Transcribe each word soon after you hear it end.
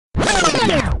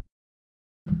Okay,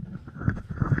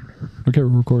 we're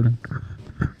recording.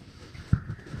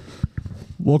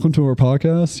 Welcome to our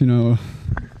podcast,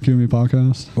 QME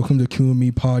podcast. Welcome to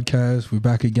QME podcast. We're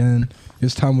back again.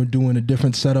 This time we're doing a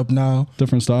different setup now.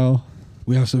 Different style.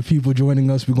 We have some people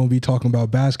joining us. We're going to be talking about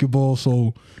basketball.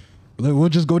 So we'll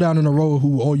just go down in a row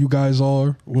who all you guys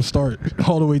are. We'll start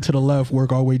all the way to the left,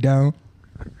 work our way down.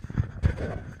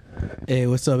 Hey,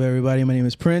 what's up, everybody? My name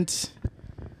is Prince.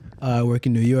 I work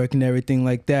in New York and everything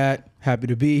like that. Happy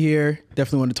to be here.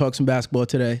 Definitely want to talk some basketball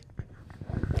today.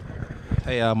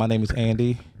 Hey, my name is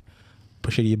Andy.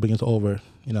 Appreciate you bringing us over.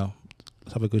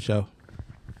 Let's have a good show.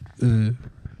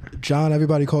 John,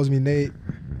 everybody calls me Nate.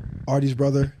 Artie's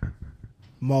brother.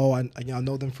 Mo, I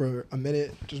know them for a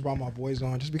minute. Just brought my boys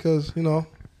on just because,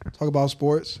 talk about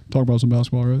sports. Talk about some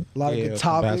basketball, right? A lot of good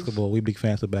topics. Basketball. We big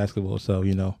fans of basketball, so,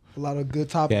 A lot of good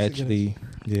topics.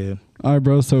 Yeah. All right,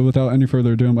 bro. So without any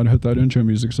further ado, I'm going to hit that intro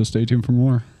music, so stay tuned for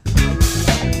more.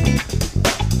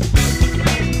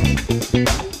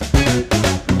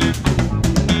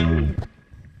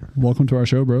 Welcome to our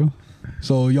show, bro.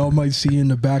 So y'all might see in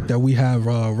the back that we have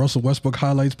Russell Westbrook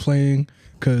highlights playing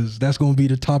because that's going to be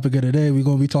the topic of the day. We're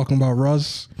going to be talking about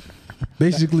Russ.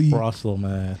 Basically, Russell,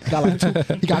 man.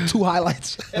 He got two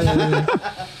highlights.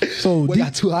 So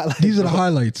got two highlights. These are the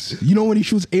highlights. You know when he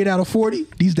shoots 8 out of 40?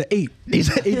 These the 8. These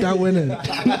are 8 that went in.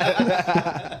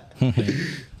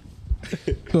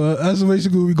 So that's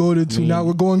basically what we're going into. Now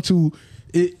we're going to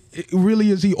it really,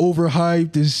 is he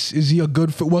overhyped? Is he a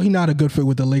good fit? Well, he's not a good fit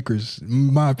with the Lakers,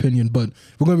 in my opinion, but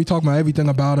we're going to be talking about everything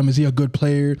about him. Is he a good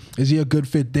player? Is he a good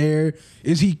fit there?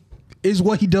 Is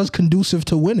what he does conducive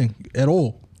to winning at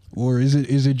all? Or is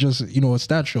it just, a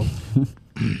stat show?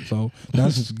 So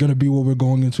that's going to be what we're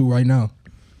going into right now.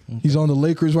 Okay. He's on the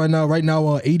Lakers right now. Right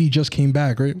now, 80 just came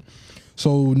back, right?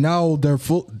 So now they're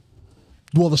full.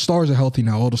 Well, the stars are healthy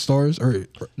now. All the stars are.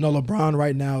 No, LeBron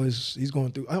right now he's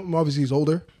going through. Obviously, he's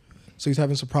older, so he's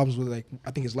having some problems with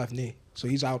I think his left knee. So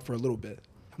he's out for a little bit.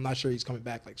 I'm not sure he's coming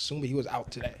back soon, but he was out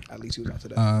today. At least he was out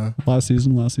today. Last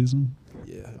season.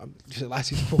 Yeah, last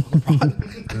season for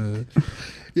LeBron.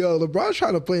 Yo, LeBron's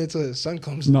trying to play until his son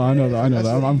comes. No, I know that.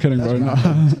 I'm kidding, bro. No.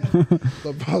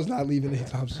 LeBron's not leaving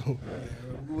anytime soon.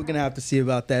 We're going to have to see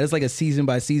about that. It's like a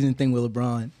season-by-season thing with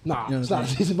LeBron. Nah, it's not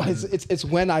season by season. It's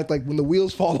when when the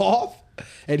wheels fall off,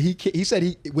 and he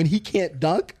said when he can't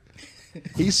dunk,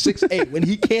 he's 6'8". When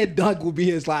he can't dunk will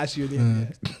be his last year.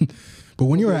 But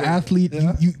when you're an athlete,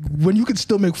 when you can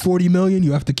still make $40 million,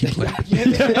 you have to keep playing.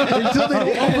 Until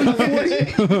they offer you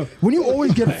 40. When you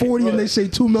always get 40 and they say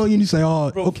 $2 million, you say,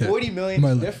 "Oh, bro, okay." 40 million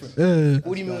is different.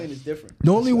 40 million is different.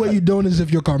 The only way you don't is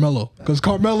if you're Carmelo, because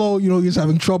Carmelo, he's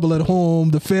having trouble at home.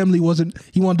 The family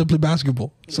he wanted to play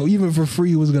basketball, so even for free,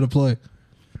 he was gonna play.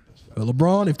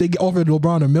 LeBron, if they offered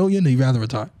LeBron $1 million, he'd rather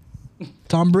retire.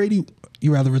 Tom Brady,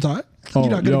 you rather retire? Oh, You're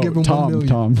not gonna give him $1 million.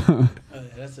 Tom.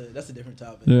 That's a different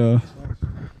topic. Yeah.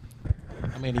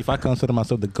 I mean, if I consider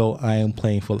myself the GOAT, I am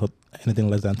playing for anything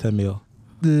less than 10 mil.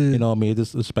 It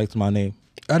just respects my name.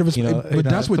 Out of respect, but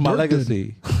that's what my Dirk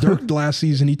legacy. did. Dirk last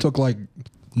season, he took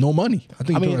no money. I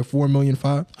think he took $4.5 million.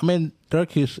 I mean,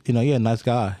 Dirk is, he's a nice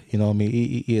guy. He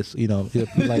is, he's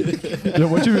like. Yeah,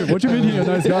 what you mean he's a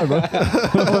nice guy, bro?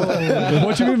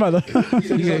 What you mean by that?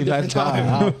 He's a nice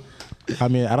guy. I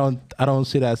mean, I don't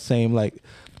see that same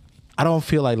I don't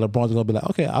feel like LeBron's gonna be like,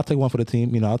 okay, I'll take one for the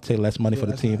team. I'll take less money for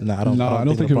the team. No, I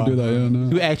don't think he'll do that. Yeah, no.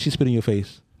 You actually spit in your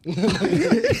face. You can't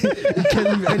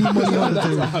leave any money on the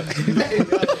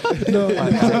table.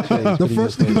 The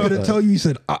first thing he's gonna tell you, he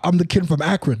said, "I'm the kid from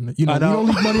Akron. You don't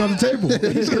leave money on the table."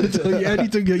 He's gonna tell you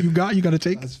anything that you gotta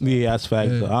take. Yeah, that's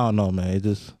fact. Yeah. I don't know, man.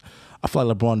 I feel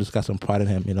like LeBron just got some pride in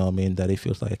him. That he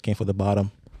feels like I came from the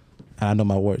bottom, and I know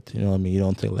my worth. You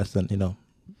don't take less than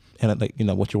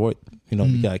and what you're worth.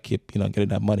 You gotta keep getting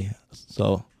that money.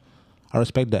 So I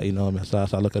respect that. So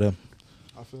I look at him.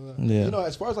 I feel that. Yeah.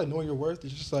 As far as knowing your worth,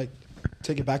 it's just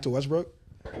take it back to Westbrook.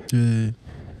 Yeah.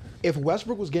 If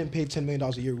Westbrook was getting paid $10 million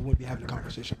a year, we wouldn't be having a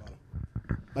conversation about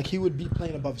him. He would be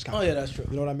playing above his contract. Oh yeah, that's true.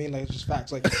 You know what I mean? It's just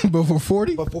facts. But for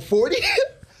 40? But for 40?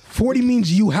 40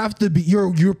 means you have to be.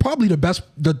 You're probably the best.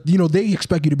 They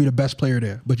expect you to be the best player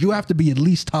there, but you have to be at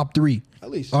least top 3.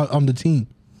 At least on the team.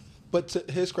 But to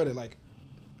his credit,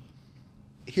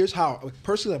 here's how.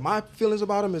 Personally, my feelings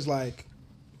about him is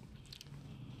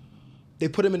they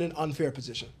put him in an unfair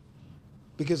position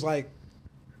because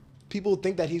people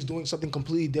think that he's doing something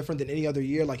completely different than any other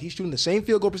year. He's shooting the same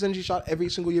field goal percentage he shot every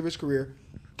single year of his career,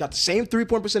 got the same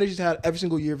 3-point percentage he's had every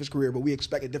single year of his career, but we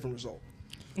expect a different result.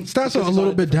 Stats are a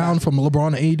little bit down from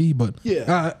LeBron 80, but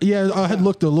I had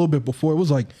looked a little bit before. It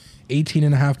was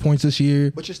 18.5 points this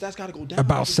year. But your stats got to go down.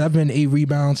 About 7, 8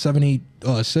 rebounds, 7, 8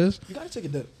 assists. You got to take a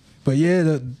dip. But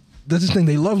yeah, that's the thing.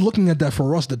 They love looking at that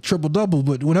for us, the triple double.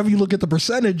 But whenever you look at the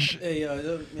percentage,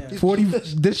 40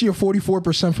 this year,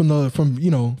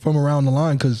 44% from around the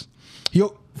line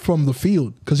from the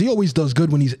field, because he always does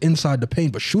good when he's inside the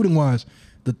paint. But shooting wise,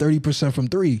 the 30% from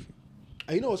three.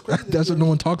 And you know what's crazy? That's what no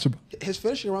one talks about. His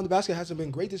finishing around the basket hasn't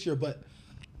been great this year, but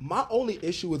my only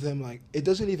issue with him, like, it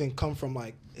doesn't even come from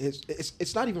like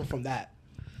it's not even from that.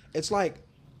 It's like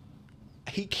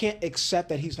he can't accept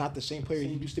that he's not the same player he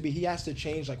used to be. He has to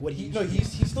change like what he. No,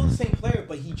 he's still the same player,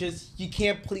 but you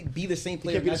can't be the same He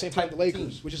player. can't be the same player with the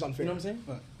Lakers, team. which is unfair. You know what I'm saying?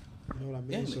 You know what I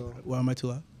mean? Yeah. So Why am I too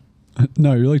loud?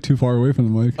 No, you're like too far away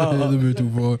from the mic. A little bit too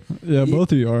far. Yeah,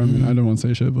 both of you are. I mean, I don't want to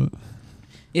say shit, but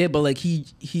Yeah, but like he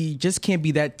just can't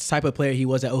be that type of player he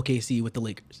was at OKC with the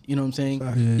Lakers. You know what I'm saying?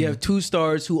 Facts. You have two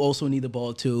stars who also need the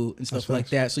ball too and stuff That's like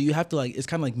facts. that. So you have to like it's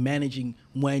kind of like managing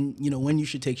when you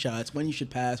should take shots, when you should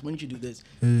pass, when you should do this.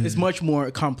 It's much more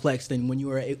complex than when you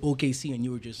were at OKC and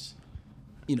you were just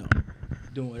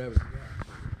doing whatever.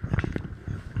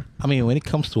 I mean, when it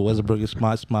comes to Westbrook, it's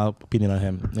my opinion on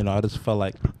him. I just felt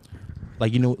like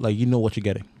you know what you're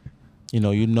getting. You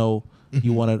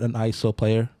wanted an ISO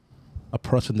player, a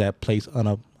person that plays on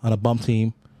a bum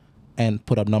team, and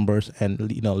put up numbers and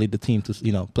lead the team to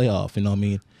playoff. You know what I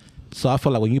mean? So I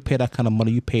feel like when you pay that kind of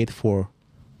money, you paid for,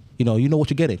 you know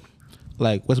what you're getting.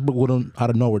 Like Westbrook wouldn't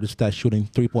out of nowhere just start shooting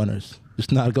 3-pointers.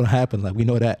 It's not gonna happen. Like we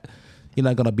know that. You're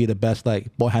not gonna be the best like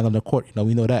ball handler on the court.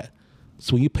 We know that.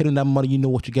 So when you pay him that money, you know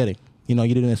what you're getting. You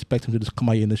didn't expect him to just come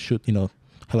out here and just shoot,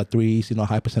 hella threes,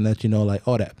 high percentage, like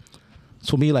all that.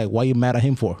 So me, like, why you mad at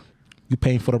him for? You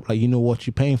paying for you know what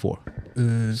you're paying for.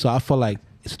 So I feel like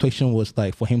the situation was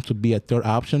like for him to be a third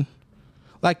option.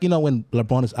 Like, when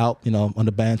LeBron is out, on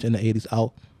the bench and the 80's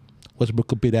out, Westbrook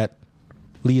could be that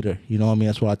leader. You know what I mean?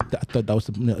 That's what I thought that was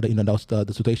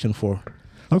the situation for.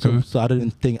 okay. So I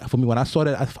didn't think, for me, when I saw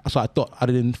that, I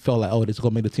didn't feel like, oh, this is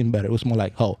going to make the team better. It was more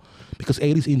like, oh, because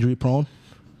 80's injury prone.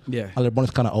 Yeah. And LeBron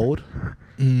is kind of old.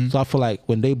 So I feel like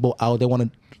when they both out, they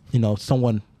wanted,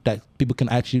 someone that people can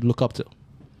actually look up to.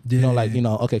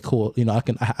 Okay, cool.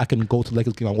 I can go to the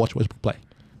Lakers game and watch Westbrook play.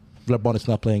 LeBron is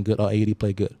not playing good or AD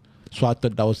play good. So I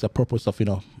thought that was the purpose of,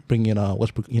 bringing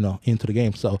Westbrook, into the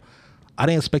game. So I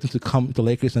didn't expect him to come to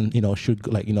Lakers and, shoot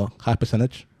like, high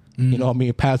percentage. You know what I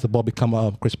mean? Pass the ball,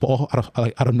 become Chris Paul out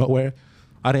of nowhere.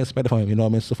 I didn't expect it from him, you know what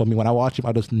I mean? So for me, when I watched him,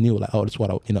 I just knew like, oh, this is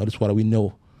what we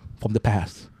know from the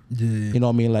past. Yeah. You know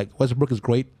what I mean? Like Westbrook is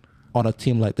great on a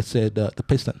team like, let's say, the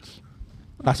Pistons.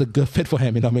 That's a good fit for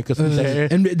him, you know what I mean?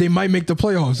 Because and they might make the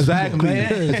playoffs.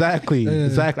 Exactly.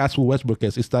 That's who Westbrook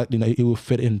is. It's like, it will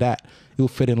fit in that. It will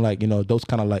fit in like, those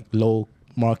kind of like low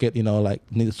market, like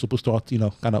need a superstar,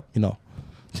 kind of,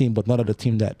 team, but not of the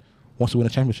team that wants to win a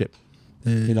championship.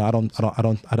 Yeah. I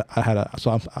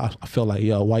feel like,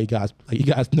 why you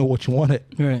guys know what you wanted.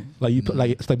 Right. Like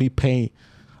it's like me paying.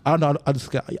 I don't know. I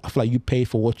feel like you paid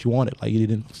for what you wanted. Like you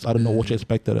didn't. I don't know what you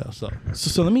expected.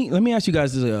 So let me ask you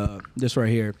guys this right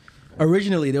here.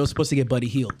 Originally, they were supposed to get Buddy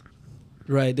Hield,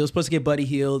 right? They were supposed to get Buddy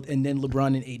Hield, and then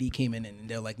LeBron and AD came in, and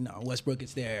they're like, "No, Westbrook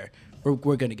is there.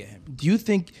 We're gonna get him." Do you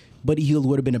think Buddy Hield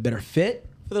would have been a better fit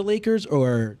for the Lakers,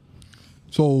 or?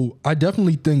 So I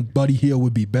definitely think Buddy Hield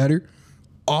would be better.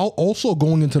 Also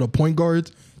going into the point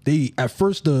guards, at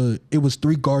first it was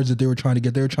 3 guards that they were trying to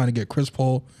get. They were trying to get Chris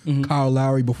Paul, Kyle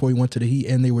Lowry before he went to the Heat,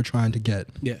 and they were trying to get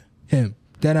him.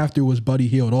 Then after it was Buddy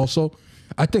Hield also.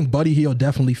 I think Buddy Hield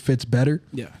definitely fits better.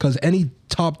 Yeah. Because any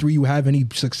top 3 you have, any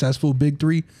successful big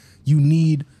 3, you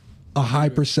need a high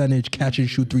percentage catch and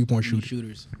shoot 3-point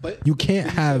shooters. But You can't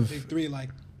when have- said big 3 like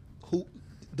who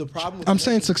the problem. With I'm the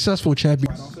saying Lakers- successful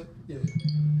champions. Yeah.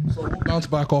 So we'll bounce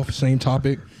back off the same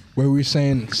topic where we were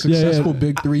saying successful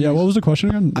big 3. Yeah, what was the question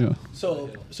again? Yeah. So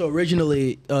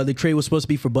originally, the trade was supposed to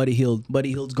be for Buddy Hield. Buddy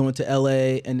Hield's going to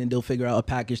LA, and then they'll figure out a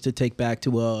package to take back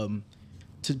to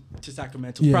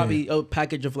Sacramento. Yeah. Probably a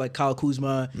package of like Kyle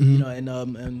Kuzma,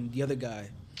 and the other guy.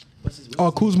 What's his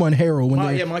name? Kuzma and Harrell.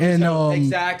 Marcus Harrell,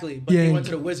 exactly. But yeah, he went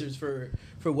to the Wizards for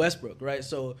Westbrook, right?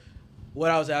 So what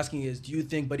I was asking is, do you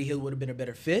think Buddy Hield would have been a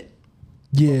better fit?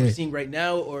 What Yeah. we're seeing right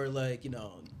now, or like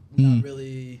not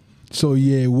really. So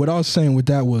yeah, what I was saying with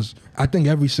that was, I think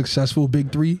every successful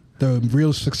big 3, the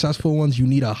real successful ones, you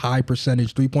need a high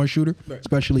percentage 3-point shooter, Right.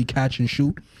 especially catch and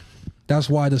shoot. That's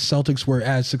why the Celtics were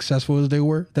as successful as they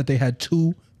were, that they had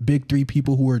 2 big 3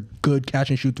 people who were good catch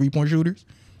and shoot 3-point shooters.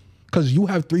 Because you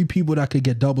have 3 people that could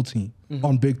get double team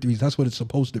on big 3s. That's what it's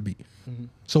supposed to be.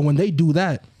 So when they do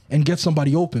and get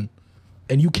somebody open,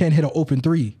 and you can't hit an open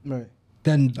 3, Right.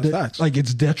 then facts. like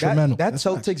it's detrimental. That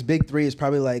Celtics big 3 is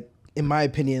probably like in my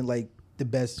opinion, like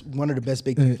one of the best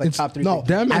big three, like It's- top three. No,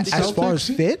 Them and as far as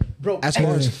Celtics- fit, bro. as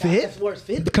far as fit, as far as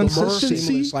fit, The consistency,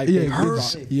 seamless, like, they hurt.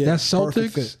 that's Perfect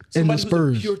Celtics fit. and the somebody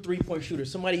Spurs. who's a pure 3-point shooter,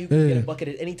 somebody who can get a bucket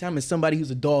at any time, and somebody who's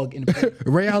a dog in the paint.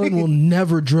 Ray Allen will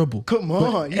never dribble. Come But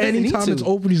on, he doesn't need anytime to. it's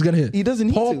open, he's gonna hit. He doesn't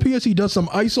need Paul to. Pierce, he does some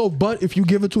ISO, but if you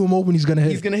give it to him open, he's gonna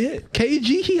hit. He's gonna hit.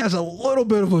 KG, he has a little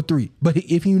bit of a three, but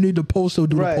if you need to post, he'll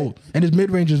do Right. the post, and his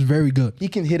mid range is very good. He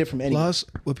can hit it from anywhere. Plus,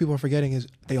 what people are forgetting is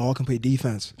they all can play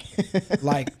defense.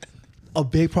 Like a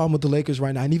big problem with the Lakers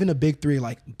right now, and even a big three,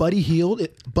 like Buddy Hield,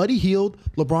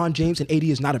 LeBron James, and AD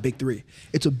is not a big three.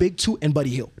 It's a big two and Buddy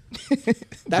Hield.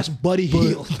 That's Buddy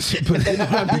Hield. But they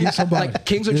need somebody. Like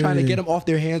Kings are trying to get him off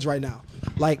their hands right now.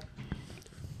 Like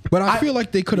But I feel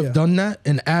like they could have done that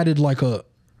and added like a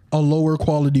lower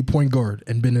quality point guard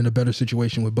and been in a better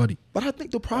situation with Buddy. But I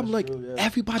think the problem,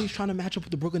 everybody's trying to match up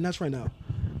with the Brooklyn Nets right now.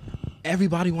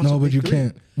 Everybody wants. No, a but big you three.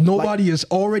 can't. Nobody is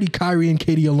already Kyrie and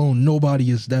KD alone.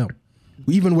 Nobody is them.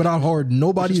 Even without Harden,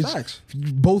 nobody Which is. is facts.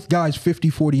 Both guys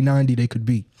 50, 40, 90 they could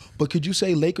be. But could you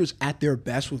say Lakers at their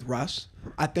best with Russ?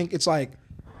 I think it's like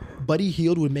Buddy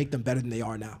Hield would make them better than they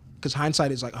are now. Because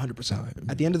hindsight is like 100%.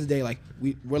 At the end of the day, like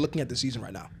we're looking at the season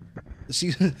right now. The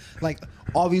season, like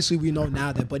obviously we know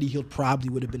now that Buddy Hield probably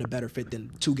would have been a better fit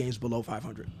than 2 games below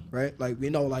 500, right? Like we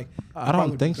know, like I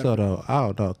don't think so though. I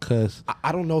don't know, cause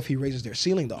I don't know if he raises their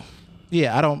ceiling though.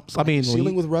 yeah, I don't. I mean,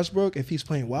 Ceiling with Westbrook if he's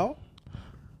playing well.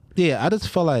 yeah, I just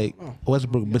feel like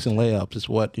Westbrook missing layups is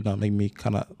what made me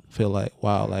kind of feel like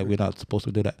wow, like we're not supposed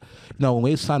to do that. When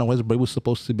we signed Westbrook, we were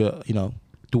supposed to be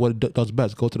do what he does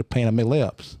best, go to the paint and make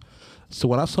layups. So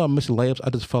when I saw him missing layups, I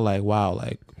just felt like wow,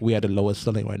 like we had the lowest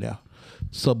ceiling right now.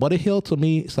 So Buddy Hield to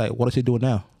me, it's like what is he doing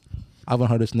now? I haven't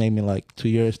heard his name in like 2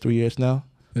 years, 3 years now.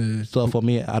 So for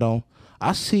me,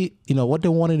 I see, what they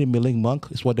wanted in Malik Monk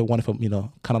is what they wanted from,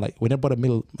 kind of like when they brought a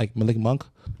Malik Monk,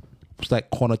 it's like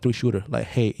corner 3 shooter. Like,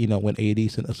 hey, when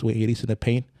AD's in the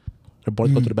paint, the ball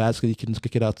go to the basket, you can just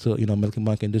kick it out to, Malik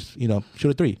Monk and just, shoot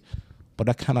a 3. But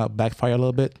that kind of backfired a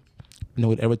little bit,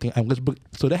 with everything. And Westbrook,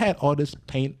 so they had all this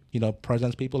paint,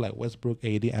 presence people like Westbrook,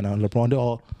 AD, and LeBron. They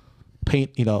all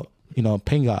paint,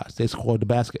 paint guys. They scored the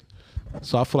basket.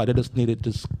 So I feel like they just needed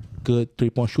just good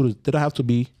 3-point shooters. They don't have to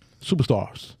be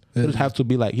superstars. They just have to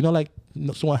be like,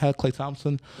 someone had Klay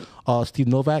Thompson, Steve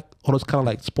Novak, all those kind of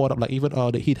like sport up. Like even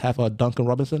the Heat have Duncan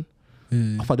Robinson. I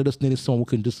feel like they just needed someone who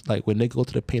can just like when they go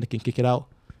to the paint, they can kick it out,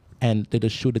 and they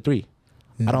just shoot the 3.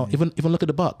 I don't even look at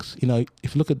the Bucks. If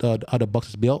you look at how the Bucks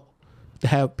is built, they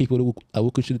have people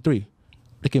who can shoot the 3.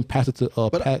 They can pass it to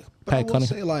But Pat I will Cunningham.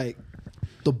 say like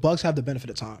the Bucks have the benefit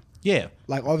of time. Yeah.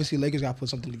 Like obviously Lakers got to put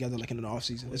something together like in the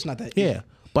offseason. It's not that easy. Yeah,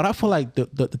 but I feel like the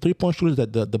 3-point shooters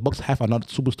that the Bucks have are not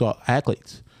superstar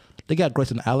athletes. They got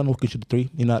Grayson Allen who can shoot the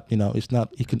 3. It's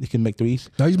not he can make threes.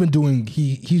 Now he's been doing.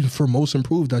 He's for most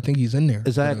improved. I think he's in there.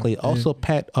 Exactly. Also,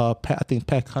 Pat. I think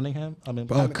Pat Cunningham.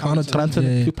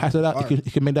 Connaughton. If you pass it out, he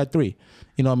can make that 3.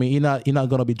 You're not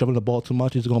gonna be dribbling the ball too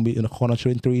much. He's gonna be in the corner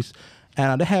shooting 3s.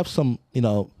 And they have some,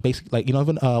 basic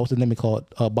even what's the name called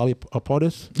Bobby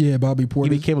Portis. Yeah, Bobby He Portis.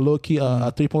 became a low key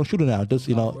a 3-point shooter now. Just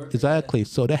exactly.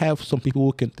 So they have some people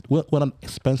who can we're not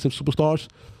expensive superstars,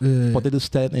 but they just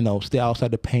stay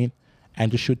outside the paint and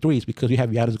just shoot 3s because you have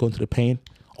Giannis going to the paint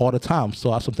all the time.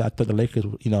 So that's something I thought the Lakers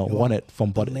wanted from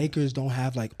The Buddy. Lakers don't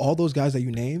have like all those guys that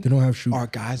you named. They don't have shooters. Are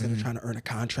guys that are trying to earn a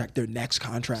contract, their next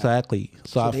contract. Exactly.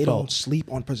 So I they felt don't sleep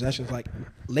on possessions. Like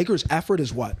Lakers' effort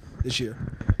is what this year?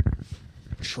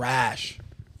 Trash.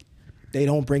 They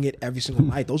don't bring it every single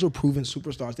night. Those are proven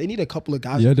superstars. They need a couple of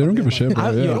guys. Yeah, who they come don't in, give a shit, bro.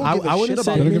 I- Yeah. you know, I wouldn't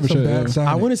say- They don't give a Some shit. bad Yeah.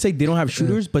 I signings. wouldn't say they don't have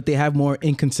shooters, but they have more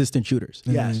inconsistent shooters.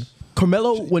 Yes.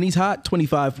 Carmelo, when he's hot,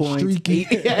 25 points. Streaky.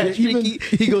 Streaky.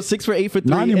 He goes 6 for 8 for 3.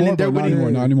 Not and anymore, then they're bro. Not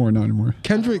winning. anymore. Not anymore.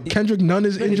 Kendrick Nunn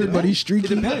is injured, but he's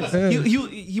streaky. Yeah.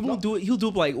 He won't do it. He'll do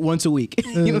it like once a week.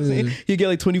 You know what I'm saying? He'll get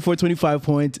like 24, 25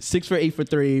 points, 6 for 8 for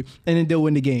 3, and then they'll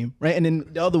win the game, right? And then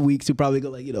the other weeks he'll probably go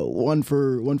like 1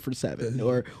 for 7,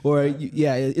 or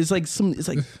it's like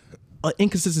an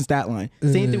inconsistent stat line.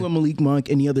 Same thing with Malik Monk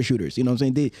and the other shooters. You know what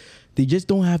I'm saying? They just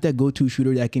don't have that go-to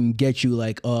shooter that can get you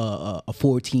like a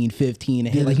 14, 15,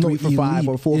 and hit like there's 3 for 5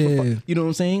 or 4 for Yeah. 5. You know what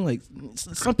I'm saying? Like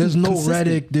something. There's no consistent.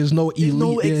 Redick. There's no There's elite.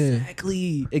 no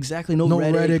yeah. exactly. No, No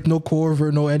Redick, Redick, no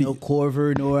Corver, no Eddie. no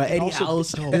Corver, no Eddie Also,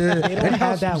 House. no, They don't Eddie have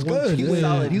House that was one. good. He was Yeah.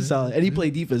 solid. He was solid, and he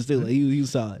played defense too. Like he was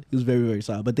solid. He was very, very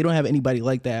solid. But they don't have anybody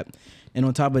like that. And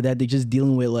on top of that, they're just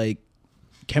dealing with like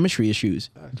chemistry issues.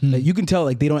 Like, you can tell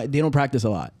like they don't practice a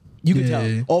lot. You can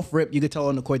Yeah. tell off rip. You can tell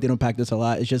on the court they don't practice a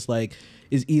lot. It's just like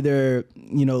it's either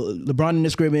LeBron in the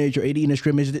scrimmage or AD in the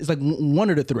scrimmage. It's like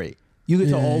one of the 3. You can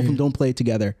tell all of them don't play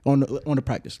together on the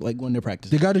practice, like when they're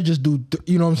practicing. They got to just do.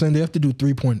 You know what I'm saying? They have to do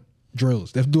 3-point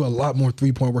drills. They have to do a lot more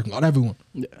 3-point working on everyone.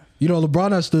 Yeah. You know,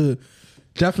 LeBron has to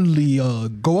definitely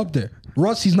go up there.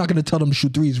 Russ, he's not going to tell them to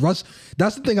shoot threes. Russ,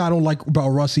 that's the thing I don't like about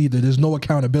Russ either. There's no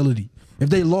accountability. If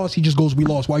they lost, he just goes, "We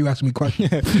lost. Why you asking me questions?"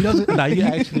 He doesn't. Nah, you're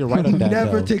actually right on that.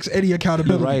 Never though. takes any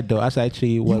accountability. You're right though. That's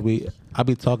actually what I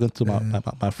be talking to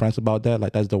my friends about that.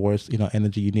 Like that's the worst,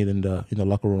 energy you need in the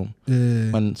locker room.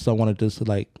 When someone just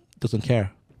like doesn't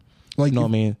care. Like, you know what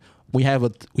I mean?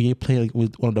 We play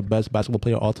with one of the best basketball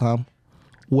players of all time,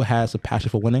 who has a passion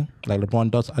for winning, like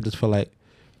LeBron does. I just feel like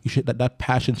you should that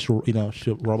passion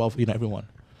should rub off everyone.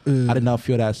 I did not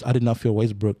feel that. I did not feel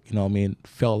Westbrook.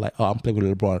 Felt like, oh, I'm playing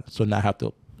with LeBron, so now I have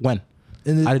to win.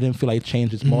 And I didn't feel like it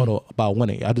changed his model about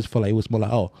winning. I just feel like it was more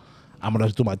like, oh, I'm gonna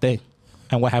just do my thing,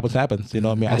 and what happens. You know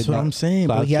what I mean? That's what I'm saying.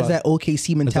 But he has that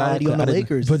OKC mentality on the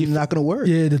Lakers. But it's not gonna work.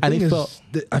 Yeah, the thing is,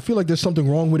 I feel like there's something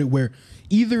wrong with it where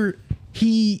either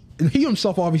he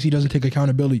himself obviously doesn't take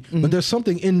accountability, but there's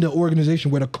something in the organization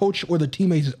where the coach or the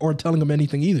teammates aren't telling him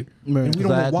anything either, and we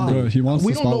don't know why. Bro, he wants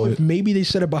we the don't know spotlight. if maybe they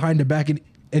said it behind the back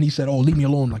and he said, "Oh, leave me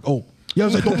alone." Like, oh, yeah, I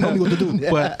was like, "Don't tell me what to do."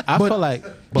 But I feel like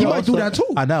he might do that too.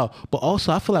 I know, but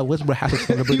also I feel like Westbrook has a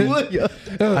celebrity. He would, yo.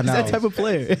 He's that type of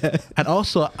player. And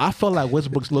also, I feel like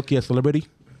Westbrook's low-key a celebrity.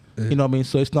 You know what I mean?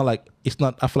 So it's not.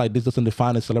 I feel like this doesn't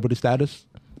define his celebrity status.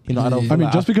 I don't. I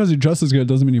mean, just because he dresses good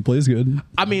doesn't mean he plays good.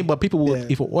 I mean, but people will.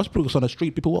 If Westbrook was on the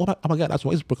street, people will. Oh my God, that's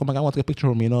Westbrook. Oh my God, I want to take a picture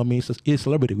of him. You know what I mean? He's a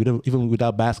celebrity. Even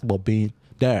without basketball being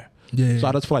there. Yeah. So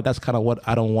I just feel like that's kind of what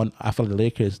I don't want. I feel like the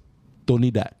Lakers don't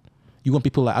need that. You want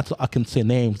people like I can say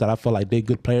names that I feel like they're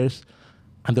good players,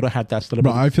 and they don't have that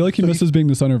celebrity. Bro, I feel like he misses being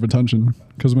the center of attention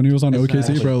because when he was on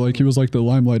OKC, bro, like he was like the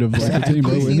limelight of like, the team,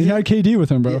 bro, and he had KD with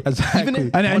him, bro.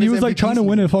 Exactly. And he was like trying to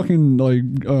win at fucking like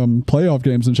playoff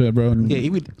games and shit, bro. And Yeah,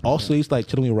 he's like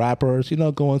chilling with rappers,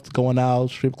 going out,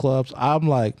 strip clubs. I'm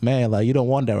like, man, like you don't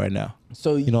want that right now.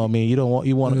 So You know what I mean?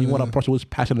 You want a person who's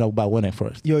passionate about winning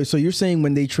first. Yo, so you're saying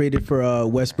when they traded for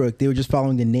Westbrook, they were just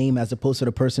following the name as opposed to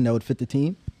the person that would fit the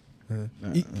team?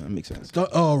 That makes sense.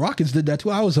 Rockets did that too.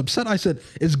 I was upset. I said,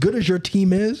 as good as your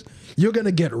team is, you're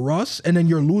gonna get Russ, and then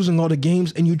you're losing all the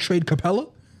games, and you trade Capella.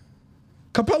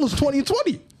 Capella's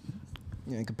 20-20.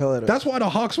 Yeah, Capella. That's why the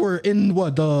Hawks were in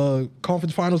the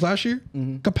conference finals last year.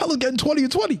 Capella's getting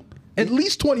 20-20. At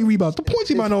least 20 rebounds. The points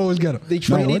he might not always get him. They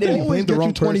traded and he always blamed the get you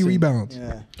wrong 20 person. rebounds.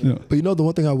 Yeah. But you know the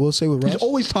one thing I will say with Russ, He's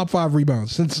always top 5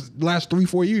 rebounds since last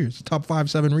 3-4 years. Top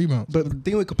 5-7 rebounds. But the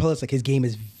thing with Capella is like his game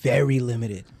is very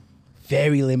limited.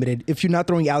 Very limited. If you're not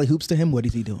throwing alley hoops to him, what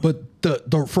is he doing? But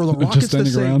for the Rockets to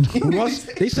standing say around. Russ,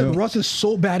 they said Russ is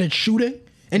so bad at shooting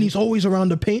and he's always around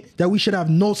the paint that we should have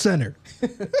no center.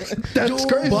 That's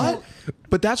crazy.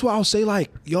 But that's why I'll say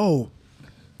like, yo,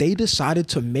 they decided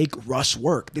to make Russ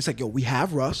work. It's like, yo, we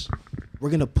have Russ. We're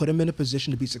gonna put him in a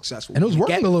position to be successful. And it was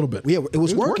working a little bit. Yeah, it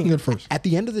was working at first. At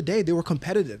the end of the day, they were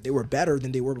competitive. They were better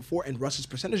than they were before, and Russ's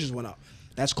percentages went up.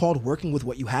 That's called working with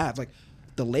what you have. Like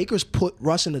the Lakers put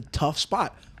Russ in a tough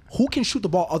spot. Who can shoot the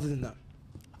ball other than them?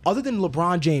 Other than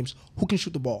LeBron James, who can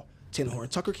shoot the ball? Taylor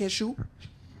Horton Tucker can't shoot.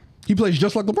 He plays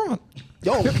just like LeBron.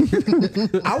 Yo,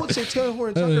 I would say Taylor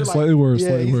Horton Tucker. Slightly worse.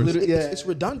 Slightly worse. It's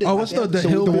redundant. Oh, what's the Like,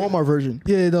 Hill the Walmart version.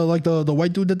 Yeah, the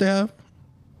white dude that they have.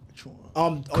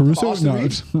 Caruso? Austin No.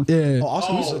 Reeves? Yeah. Oh,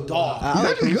 Austin Reeves is a dog. I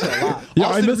like Caruso a lot. Yeah,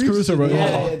 I miss Caruso, bro.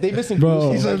 Yeah, they missing Bro.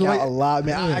 Caruso. He's He's a lot,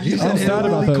 man. he's I'm sad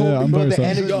about that. Yeah, I'm Bro, very the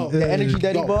sad. energy, the energy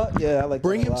that he brought. Yeah, I like.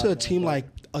 Bring that him a to a lot, team man. like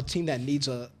a team that needs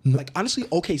honestly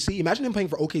OKC. Imagine him playing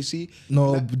for OKC.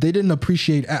 No, they didn't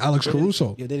appreciate Alex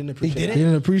Caruso. Yeah, they didn't appreciate. They it.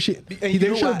 didn't appreciate. And you They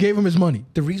know should have what? gave him his money.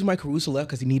 The reason why Caruso left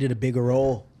because he needed a bigger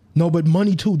role. No, but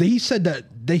money too. He said that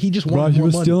he just Bro, wanted he more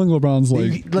was money. stealing LeBron's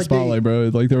They- like spotlight, bro.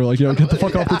 Like they were like, "Yo, get the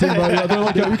fuck off the team, bro." Yeah, they're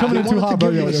like, "Yo, you're coming in too hot, bro."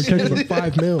 Yo, kick him.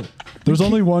 $5 million. There's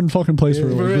only one fucking place for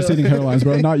receding hairlines,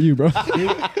 bro. Not you, bro.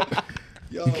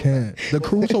 You can't. The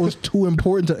Caruso was too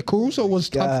important. Caruso was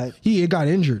tough. God. He got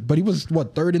injured, but he was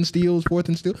third in steals, fourth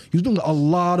in steals. He was doing a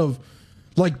lot of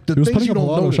like the He was things putting you up a don't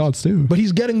lot of notice. shots, too. But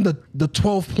he's getting the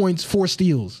 12 points, 4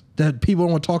 steals that people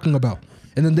aren't talking about.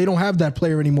 And then they don't have that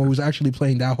player anymore who's actually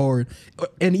playing that hard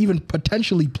and even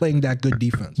potentially playing that good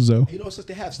defense. So You know what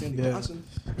they have? Stanley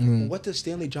Johnson. What does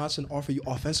Stanley Johnson offer you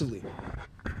offensively?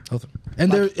 And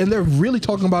they're really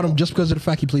talking about him just because of the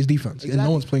fact he plays defense. And no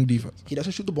Exactly. one's playing defense. He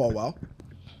doesn't shoot the ball well.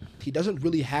 He doesn't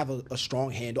really have a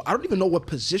strong handle. I don't even know what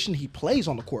position he plays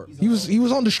on the court. He was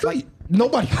on the street.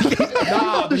 Nobody.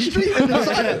 Nah, the street.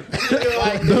 They're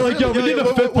like, yo, we need a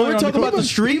fifth When player we on talk the about court. the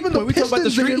street, when we talk about the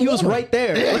Pistons, they street, he was won. right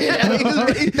there.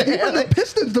 Even the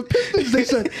Pistons, they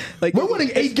said, Like, we're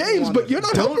winning 8 games, but you're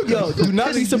not helping Yo, us. do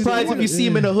not be surprised if you see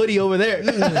him in a hoodie over there.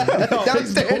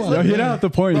 Downstairs. Yo, he not at the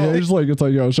point. Yeah, he's like, it's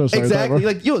like, yo, sure, sorry, Exactly. bro.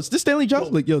 Like, yo, is this Stanley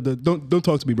Johnson? Like, yo, don't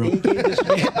talk to me, bro.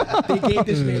 They gave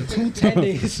this man 2 10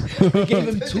 days. They gave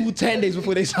him 2 10 days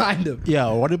before they signed him.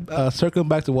 Yeah, circling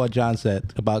back to what John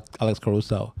said about Alex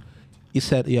Caruso, he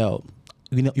said, "Yo,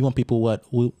 you want people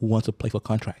who want to play for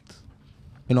contracts.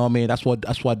 You know what I mean? That's what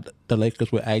the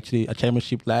Lakers were actually a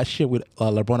championship last year with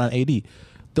LeBron and AD.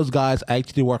 Those guys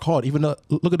actually work hard. Even though,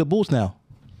 look at the Bulls now.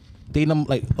 They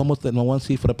like almost the #1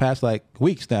 seed for the past like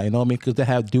weeks now. You know what I mean? Because they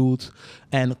have dudes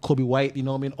and Kobe White. You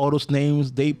know what I mean? All those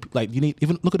names. They like you need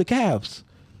even look at the Cavs.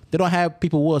 They don't have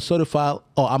people who are certified.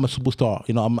 Oh, I'm a superstar.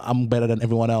 You know, I'm better than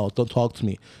everyone else. Don't talk to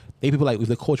me. They people like if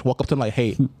the coach walk up to them like,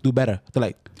 hey, do better. They're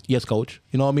like, yes, coach.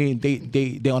 You know what I mean?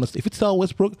 They honestly. If you tell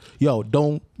Westbrook, yo,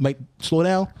 don't slow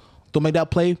down. Don't make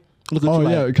that play. Look at Oh you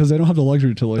yeah, like, because they don't have the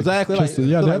luxury to like. Exactly, just- like-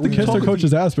 yeah, so, they like, have to we kiss their talking-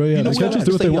 coach's ass, bro. Yeah, You know they can't what? just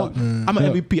do what they Say, yo, want. I'm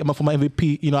an MVP. I'm for my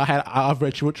MVP. You know, I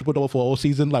average triple double for all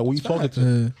season. Like, what you talking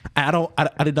to? And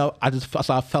I didn't know. I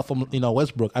felt from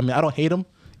Westbrook. I mean, I don't hate him,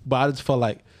 but I just felt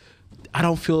like I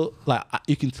don't feel like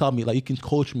you can tell me, like you can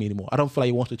coach me anymore. I don't feel like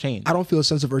he wants to change. I don't feel a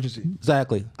sense of urgency.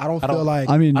 Exactly. I don't feel like.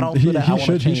 I mean, I don't he feel that I wanna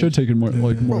should change. take it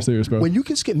more serious, bro. When you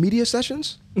can skip media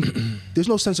sessions, there's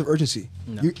no sense of urgency.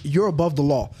 You're above the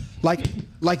law. Like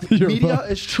You're media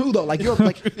above. is true though. Like you're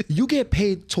like you get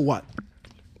paid to what?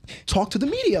 Talk to the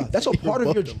media. That's a part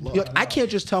of your. I can't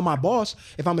just tell my boss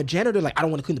if I'm a janitor like I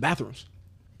don't want to clean the bathrooms.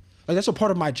 Like that's a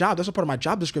part of my job. That's a part of my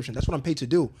job description. That's what I'm paid to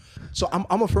do. So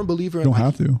I'm a firm believer in. You don't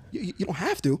like, have to. You don't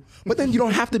have to, but then you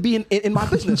don't have to be in my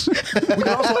business. we can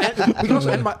also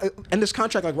end this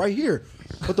contract like right here.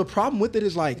 But the problem with it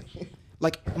is like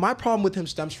my problem with him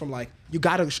stems from like you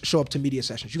gotta show up to media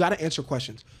sessions. You gotta answer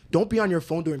questions. Don't be on your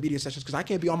phone during media sessions because I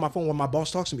can't be on my phone when my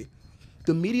boss talks to me.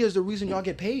 The media is the reason y'all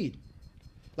get paid.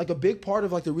 Like a big part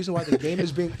of like the reason why the game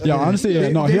is being. Yeah, honestly, yeah,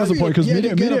 no, he has a point because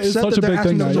media is such a big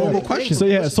thing now. Yeah. So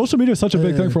yeah, social media is such a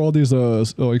big thing for all these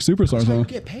like superstars That's how now. you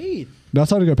get paid. That's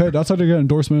how to get paid. That's how to get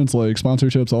endorsements, like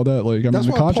sponsorships, all that. Like I mean, That's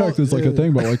the why contract Paul- is like a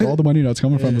thing, but like all the money that's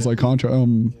coming from is like contract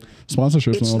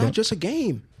sponsorships It's and all not that. just a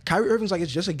game. Kyrie Irving's like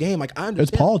it's just a game. Like I understand.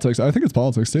 It's politics. I think it's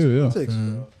politics too. Yeah. Politics.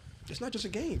 It's not just a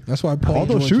game. That's why Paul All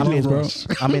those George shoe deals, bro. loves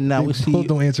us. I mean, now we see.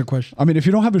 Don't answer questions. I mean, if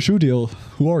you don't have a shoe deal,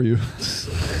 who are you?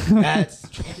 That's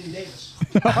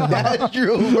That's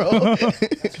true, bro.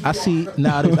 I see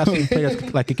nowadays. I see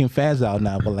players like kicking fans out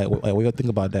now. But like, what do you think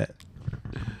about that?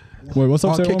 Wait, what's up?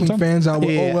 All Say it one more kicking time? fans out.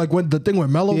 Yeah. Oh, like when the thing with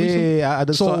Melo. recently? Yeah, I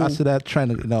just So- I see that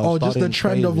trend. You know, Oh, just the starting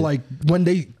trend of crazy. like when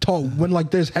they talk, when like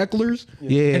there's hecklers,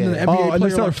 Yeah. and then the NBA Oh, and they player,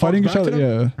 start like, fighting talks each back to other,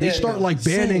 them, yeah. they start like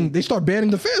banning, they start banning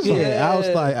the fans. out. Yeah, I was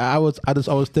like,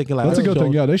 I was thinking like That's a good thing.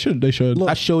 shows- Yeah, they should. They should.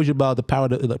 I showed you about the power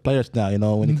of the players now. You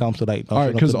know, when it comes to like, All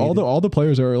right, because all the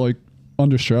players are like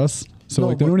under stress, so No,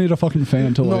 like they but- don't need a fucking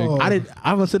fan to No. like. I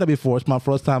haven't said that before. It's my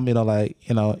first time,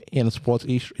 in sports.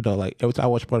 Like every time I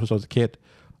watch sports when I was a kid,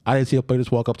 I didn't see a player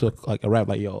just walk up to like a rap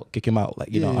like, "Yo, kick him out." Like,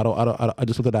 I don't. I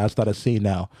just look at that. I started seeing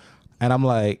now, and I'm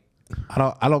like, I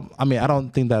don't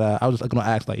think that I was just gonna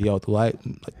ask like, "Yo, do I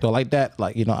like that?"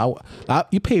 Like,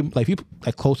 you pay like you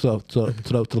like close to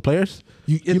the players.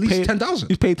 You at least pay- $10,000.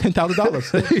 You pay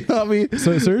 $10,000. You know what I mean?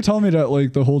 So you're telling me that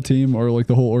like the whole team or like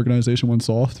the whole organization went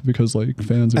soft because like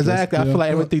fans are Exactly. Just, I yeah. feel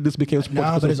like everything just became sports.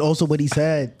 Nah, but it's also what he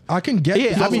said. I can get.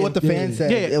 Yeah, It's I also mean, what the fans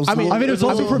said. yeah, It was I mean, it's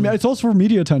also for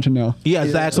media attention now. yeah,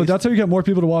 exactly. So that's how you get more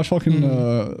people to watch fucking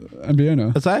NBA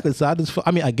now. Exactly. So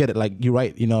I get it. Like you're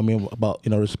right. You know what I mean about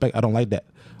respect. I don't like that.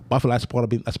 But I feel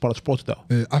like that's part of sports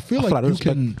though. I feel like you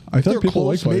respect- can. I If feel they're like people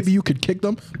like close, fights. maybe you could kick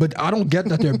them, but I don't get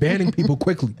that they're banning people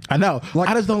quickly. I know. Like-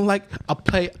 I just don't like a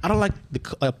play. I don't like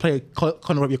the player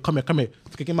corner of you. Come here.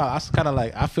 Kick him out. That's kind of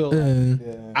like I feel.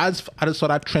 I just saw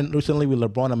that trend recently with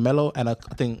LeBron and Melo, and I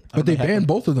think. But they banned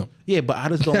both of them. Yeah, but I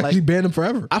just They don't actually like. banned them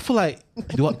forever. I feel like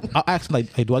I'll ask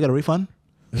like, hey, do I get a refund?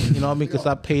 You know what I mean? Because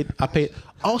I paid.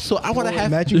 Also, I want to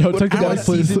have. Imagine Yo, take the mic,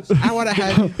 please. I want to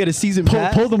have. Get a season Pull,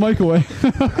 pass. pull the mic away.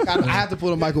 I have to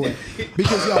pull the mic away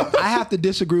because I have to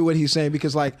disagree with what he's saying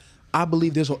because like I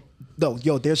believe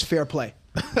there's fair play.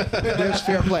 There's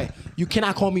fair play. You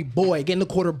cannot call me boy. Get in the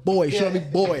quarter, boy. Show me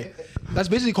boy. That's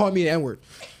basically calling me an N-word.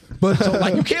 But So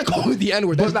like you can't call me the N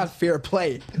word. That's not fair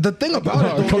play. the thing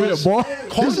about it, Call though, me a is, ball.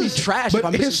 Call me trash. if but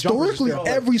I'm missing jumpers, historically, it's fair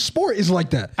play. every sport is like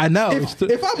that. I know.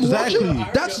 If I'm watching,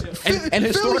 that's And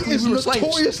historically, Philly is we were slaves.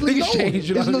 notoriously Things known. change,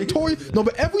 you know It's what I mean? notorious. No,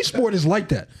 but every sport is like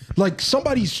that. Like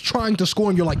somebody's trying to score,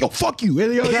 and you're like, "Yo, fuck you!"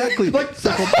 Exactly. Like,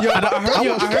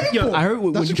 I heard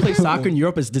when you play soccer in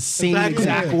Europe, it's the same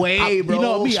exact way, bro. You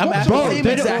know me, I'm Sports asking are Bro, same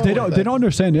they exact don't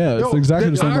understand. Yeah, it's exactly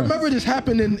the same I way. remember this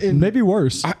happened in Maybe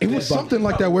worse. It was something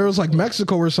like that where it was like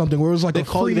Mexico or something where it was like They a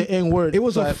call free, it the N-word, It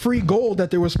was a but- free goal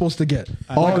that they were supposed to get.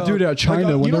 Oh, dude, at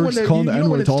China, when you they know were they- calling the you know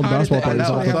N-word when to all it's the tied basketball at the players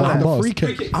end, off they the have, like, fucking the bus. free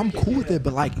kick. I'm cool with it,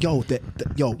 but like,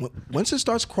 once it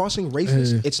starts crossing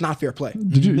races, it's not fair play.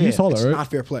 Did you saw It's that, right? not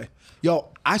fair play. Yo,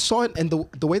 I saw it, and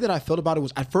the way that I felt about it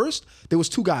was at first there was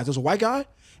two guys. There was a white guy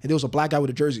and there was a black guy with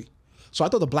a jersey. So I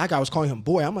thought the black guy was calling him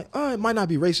boy. I'm like, it might not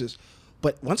be racist.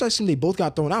 But once I seen they both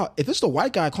got thrown out, if it's the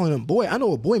white guy calling him boy, I know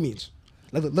what boy means.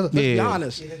 Let's be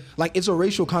honest. Like it's a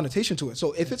racial connotation to it.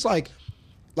 So if it's like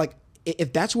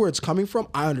if that's where it's coming from,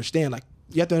 I understand. Like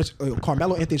you have to understand,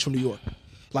 Carmelo Anthony's from New York.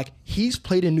 Like he's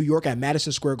played in New York at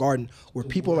Madison Square Garden, where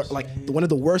people are like one of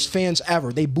the worst fans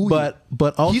ever. They boo you.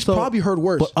 But also he's probably heard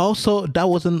worse. But also that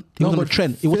wasn't a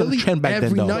trend. It wasn't a trend back then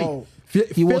every though. night. No.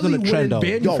 He wasn't a Philly trend, wouldn't though.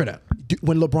 ban you for that.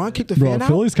 When LeBron kicked the Bro, fan out,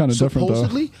 Philly's kinda different, though.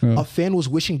 supposedly Yeah. a fan was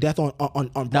wishing death on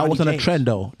Bronny That wasn't a James. trend,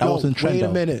 though. That Yo, wasn't a trend, Wait a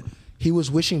though. minute. He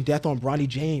was wishing death on Bronny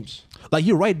James. Like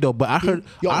you're right though, but I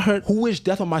heard who wished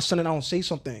death on my son and I don't say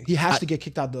something. He has to get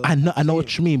kicked out the. I know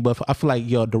what you mean, but I feel like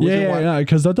the reason Yeah, why yeah,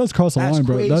 because that does cross the That's line,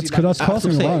 bro. crazy. That's Like, that's I-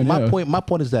 crossing the saying, line. my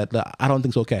point is that I don't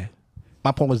think it's okay.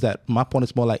 My point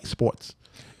is more like sports.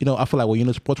 You know, I feel like when you're in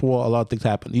the sports world, a lot of things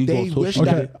happen. You They go wish social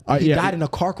Okay. that he Yeah. died in a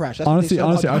car crash. That's Honestly,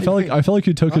 what they said about I Bronny felt like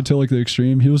you took it to like the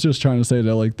extreme. He was just trying to say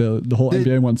that like the whole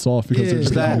NBA went soft because Yeah, they're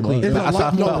just exactly. getting It's blood. a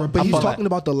lot- No, but I he's felt talking like-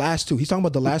 about the last two. He's talking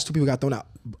about the last two people who got thrown out.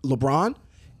 LeBron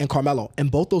and Carmelo. In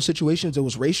both those situations, it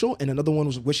was racial, and another one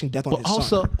was wishing death on But his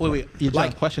also, son. wait, you just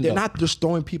Like, question they're though. not just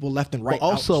throwing people left and right. But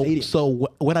out also, the stadium. so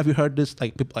when have you heard this?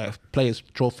 Like people, players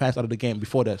throw fans out of the game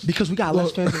before this. Because we got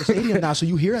less fans in the stadium now, so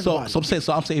you hear So, everybody.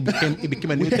 I'm saying it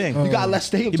became a new thing. We got less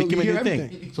stadium, It so became we a new hear thing.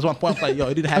 everything. So that's my point. I'm like, yo,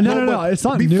 it didn't happen. No, it's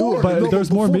not new, Before- but no,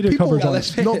 there's more before media people coverage got on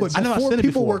less it. fans. No, but I know, I've before seen it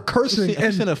people before. were cursing I've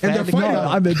and seen a they're fan fighting. No,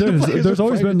 I mean, there's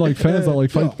always been like fans that like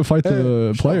fight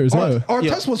the players. Yeah.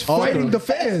 Artest was fighting the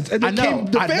fans, and I then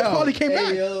know, the I fans know. probably came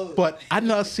back. But I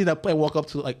never seen a player walk up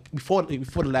to like before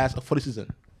the season.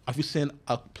 Have you seen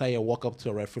a player walk up to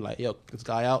a referee like, yo, this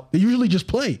guy out? They usually just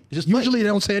play. Just play. Usually they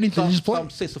don't say anything. They just play. So I'm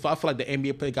saying, so I feel like the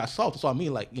NBA player got soft. So I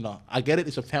mean, like, you know, I get it,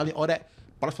 it's a family, all that,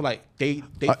 but I feel like they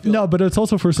feel, No, but it's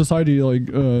also for society like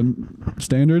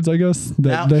standards, I guess, that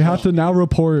Now- they have to now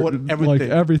report Report like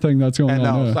everything. everything that's going and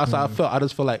on. now, Yeah. so I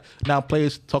just feel like now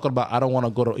players talking about I don't want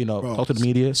to go to talk to the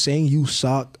media. Saying you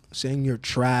suck, saying you're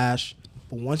trash.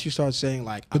 But once you start saying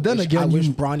like, But then again, I wish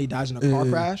you- Bronny dies in a car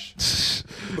crash.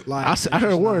 Like, I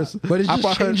heard worse. But it's I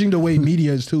just heard- changing the way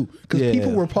media is too, because Yeah.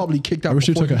 people were probably kicked out. I wish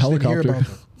you before took a just didn't hear helicopter.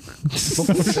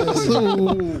 about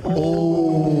them.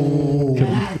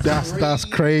 That's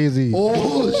crazy.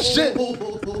 Oh shit!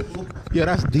 Yeah,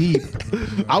 that's deep.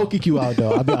 I would kick you out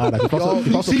though. I'll be honest. If I was a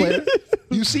you see, player,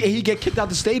 you see, and he get kicked out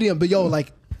the stadium. But yo,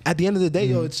 like at the end of the day,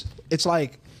 yo, it's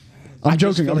like. I'm I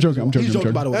just joking. feel I'm like joking. I'm joking. He's I'm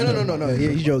joking, by the way. No.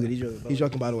 He's joking. He's joking. He's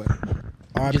joking, by the way.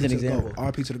 RIP Just an to the example. GOAT.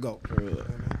 RIP to the GOAT.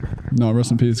 No, rest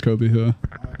in peace, Kobe. Yeah.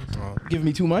 Give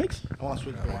me 2 mics. I want to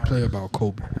switch. Play about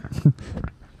Kobe.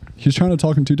 He's trying to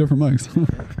talk in 2 different mics.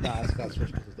 Nah, I just got to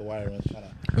switch because the wire is kind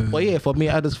of. But yeah, for me,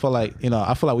 I just feel like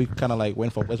I feel like we kind of like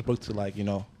went from Westbrook to like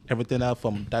everything else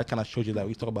from that kind of shows you that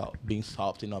we talk about being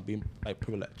soft, being like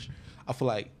privileged. I feel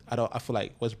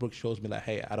like Westbrook shows me like,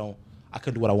 hey, I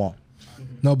can do what I want.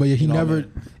 No, but yeah, he know what I never.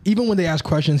 mean? Even when they ask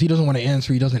questions, he doesn't want to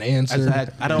answer. He doesn't answer.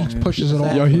 Exactly. I don't- He pushes it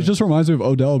off. Yo, he just reminds me of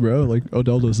Odell, bro. Like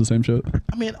Odell does the same shit.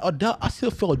 I mean, Odell, I still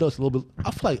feel Odell's a little bit.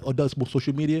 I feel like Odell's more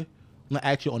social media, not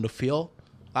actually on the field.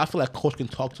 I feel like coach can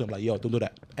talk to him like, yo, don't do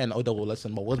that, and Odell will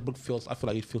listen. But Westbrook I feel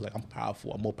like he feels like I'm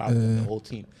powerful. I'm more powerful than the whole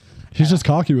team. He's just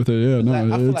cocky with it. Yeah, I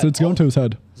no, feel like it's going to his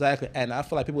head. Exactly, and I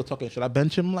feel like people are talking. Should I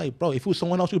bench him? Like, bro, if it was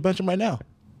someone else, you bench him right now.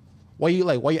 Why you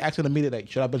asking the media like,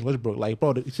 should I bench Westbrook? Like,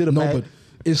 bro, you see the No, man.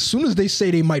 but as soon as they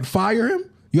say they might fire him,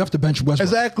 you have to bench Westbrook.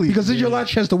 Exactly. Because it's your last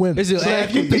chance to win. It's your So last-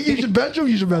 if you think you should bench him,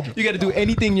 you should bench him. You got to do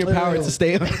anything in your power to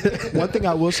stay up. One thing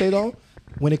I will say though,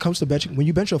 when it comes to benching, when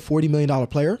you bench a $40 million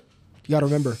player, you got to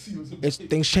remember,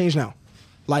 things change now.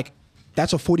 Like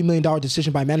that's a $40 million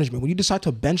decision by management. When you decide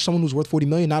to bench someone who's worth $40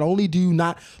 million, not only do you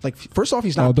not first off,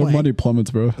 he's not Their playing, money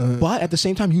plummets, bro. but at the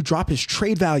same time, you drop his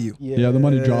trade value. Yeah, the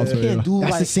money drops. You Right, can't yeah. do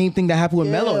That's like the same thing that happened with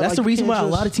Yeah, Melo. That's like, the you reason can't why a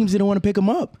lot of just- teams didn't want to pick him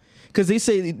up. because they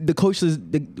say the coaches,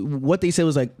 what they said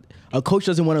was like, a coach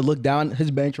doesn't want to look down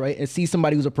his bench, right, and see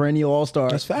somebody who's a perennial all-star.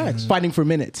 That's facts. Fighting for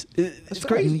minutes. It's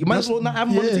crazy. You might as well not have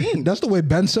him on the team. That's the way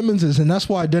Ben Simmons is, and that's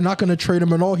why they're not going to trade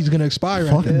him at all. He's going to expire.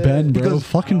 Fucking Ben, bro. Because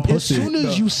Fucking pussy. As soon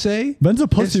as you say Ben's a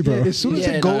pussy, bro. As soon as Yeah,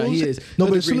 it nah, goes, he is.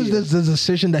 but as soon as there's the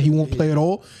decision that he won't play at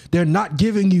all, they're not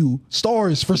giving you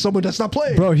stars for someone that's not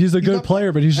playing. Bro, he's a good not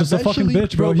player, but he's just a fucking Eventually-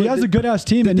 bitch, bro. He has a good ass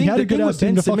team, and he had a good ass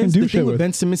team to fucking do shit with with.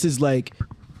 Ben Simmons is like,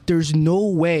 there's no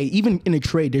way, even in a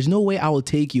trade, there's no way I will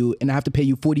take you and I have to pay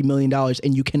you $40 million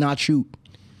and you cannot shoot.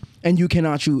 And you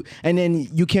cannot shoot. And then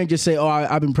you can't just say, oh,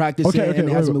 I've been practicing and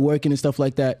it hasn't been working and stuff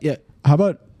like that. Yeah. How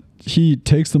about he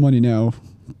takes the money now,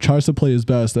 tries to play his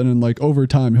best, and then like over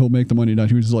time he'll make the money that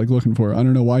he was like looking for. I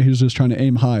don't know why he's just trying to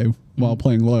aim high while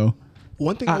playing low.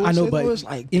 One thing I I know, say, but though, is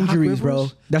like injuries, Doc bro.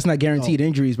 Rivers, That's not guaranteed.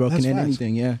 Injuries, bro, that's can end facts.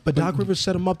 anything. Yeah. But Doc Rivers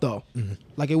set him up though.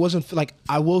 Like it wasn't like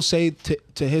I will say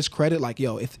to his credit, like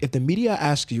yo, if the media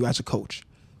asks you as a coach,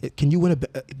 can you win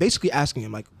basically asking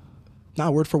him like,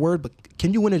 not word for word, but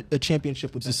can you win a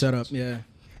championship with The this setup, yeah.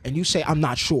 and you say I'm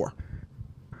not sure.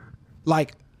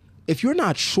 Like if you're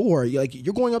not sure,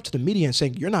 you're going up to the media and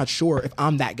saying you're not sure if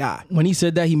I'm that guy. When he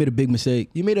said that, he made a big mistake.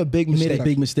 You made a big He mistake. made a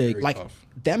big mistake. Very Like tough.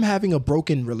 them having a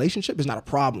broken relationship is not a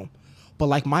problem. But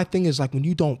like my thing is like when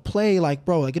you don't play, like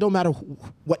bro, like it don't matter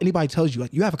what anybody tells you.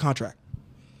 Like you have a contract.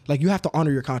 Like you have to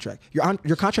honor your contract.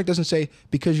 Your contract doesn't say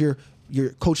because your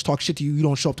coach talks shit to you, you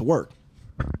don't show up to work.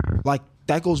 Like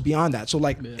that goes beyond that. So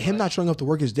like him not showing up to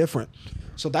work is different.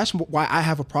 So that's why I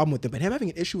have a problem with him. But him having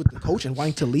an issue with the coach and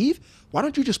wanting to leave, why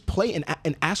don't you just play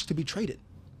and ask to be traded?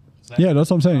 Yeah, that's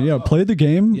what I'm saying. Yeah, play the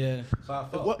game. Yeah.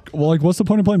 What? Well, like, what's the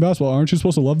point of playing basketball? Aren't you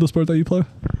supposed to love the sport that you play?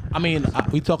 I mean,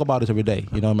 we talk about this every day.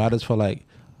 You know, I just feel like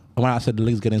when I said the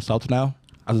league's getting soft now,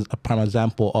 as a prime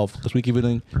example of because we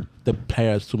giving the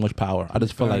players too much power. I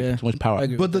just feel like yeah. too much power. I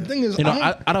agree. But the thing is, You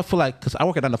know, I don't feel like because I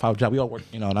work a 9-to-5 job. We all work,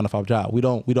 9-to-5 job. We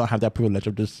don't have that privilege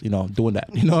of just doing that.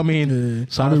 You know what I mean?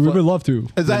 So I mean, we would love to.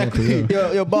 Exactly. We'd love to,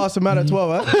 yeah. Yo, boss, I'm out at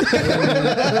 12,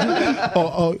 huh?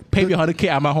 pay me $100K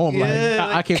at my home. Yeah,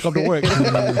 like I can't come to work.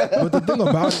 but the thing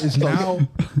about it is now,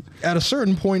 at a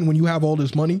certain point when you have all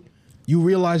this money, you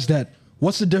realize that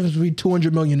what's the difference between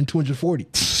 200 million and 240?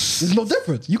 There's no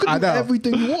difference. You can do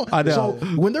everything you want. I know. So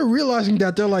when they're realizing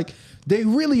that, they're like, they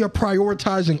really are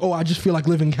prioritizing, oh, I just feel like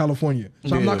living in California.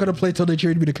 So I'm not going to play till they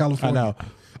trade me to California. I know.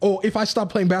 Oh, if I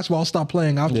stop playing basketball, I'll stop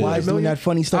playing. I'll play He's doing that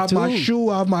funny stuff I have my too. shoe,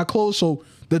 I have my clothes. So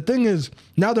the thing is,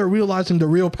 now they're realizing the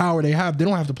real power they have. They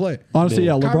don't have to play. Honestly,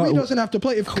 yeah, Kyrie LeBron. doesn't have to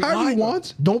play. If Kyrie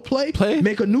wants, don't play.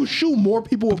 Make a new shoe. More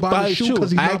people will buy a shoe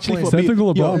because he's not Actually, playing. Same thing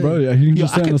with LeBron, bro. Yeah, he can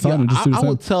just stay on the side and just do the I same.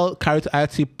 would tell Kyrie to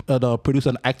actually produce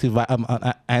an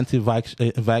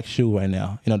anti-vax shoe right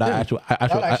now.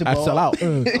 I sell out.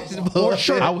 Or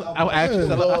shirt. I would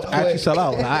actually sell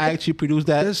out. I actually produce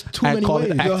that. There's too and many call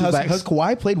it ways. Yo, Has anti-vax.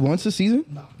 Kawhi played once this season?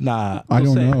 Nah, I I'm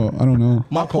don't saying. know. I don't know.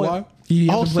 My Kawhi? point. He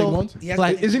hasn't Also, played once?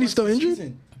 like, Isn't he still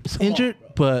injured? He's injured,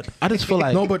 but I just feel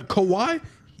like No, but Kawhi,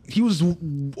 he was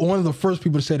one of the first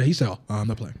people to say that. He said, oh, I'm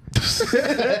not playing.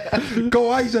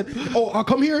 Kawhi, he said, oh, I'll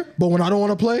come here, but when I don't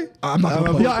want to play, I'm not going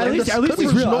to play. Yeah, at least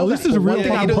he's real. At least he's a real Yeah, he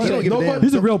fucking doesn't player. give a damn.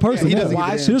 He's a real person. He Yeah, doesn't give a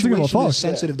Kawhi's he doesn't give a situation fuck. is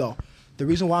sensitive though. The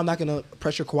reason why I'm not gonna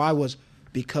pressure Kawhi was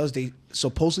because they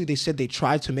said they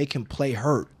tried to make him play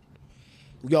hurt.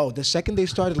 Yo, the second they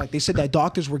started, like they said that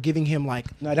doctors were giving him like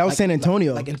No, that was San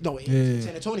Antonio. San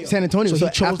Antonio. San Antonio. So So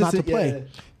he chose after not to San- play yeah.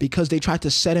 because they tried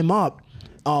to set him up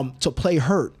to play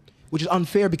hurt, which is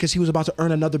unfair because he was about to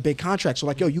earn another big contract. So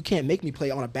like, yo, you can't make me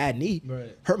play on a bad knee,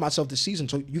 hurt myself this season.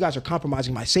 So you guys are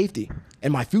compromising my safety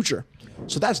and my future.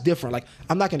 So that's different. Like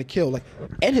I'm not gonna kill. Like,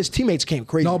 and his teammates came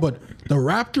crazy. No, but the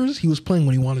Raptors, he was playing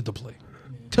when he wanted to play.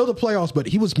 Till the playoffs, but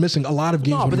he was missing a lot of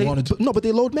games when he wanted to. but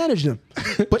they load managed him.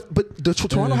 but the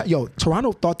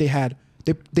Toronto thought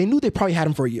they knew they probably had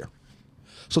him for a year.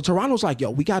 So Toronto's like, yo,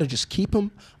 we got to just keep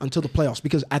him until the playoffs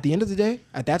because at the end of the day,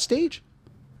 at that stage,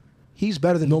 he's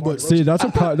better than No, DeMar but DeRozan. See, that's a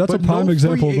But prime no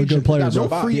example of free a good agent. player, No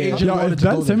bro. free agent Yeah, wanted if to go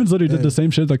Ben there. Simmons literally did the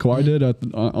same shit that Kawhi did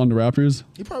on the Raptors,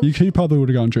 he probably would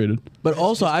have gotten traded. But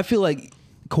also, I feel like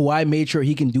Kawhi made sure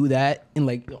he can do that in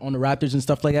like on the Raptors and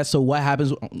stuff like that. So what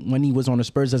happens when he was on the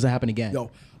Spurs doesn't happen again. Yo,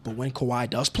 but when Kawhi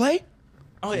does play,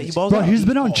 Oh yeah, he balls Bro, out. he's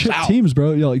been on chip out. teams,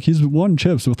 bro. Yeah, like he's won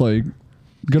chips with like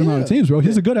good amount of teams, bro.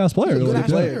 He's a good ass player. he's a good Like, ass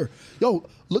yeah. player. Yo,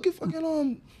 look at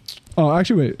fucking Oh,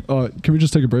 actually, wait. Can we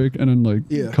just take a break and then like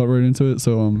Yeah. cut right into it?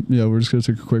 So yeah, we're just gonna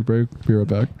take a quick break. Be right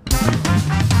back.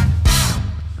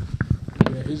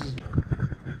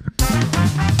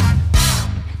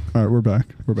 All right, we're back.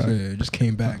 We're back. Yeah, just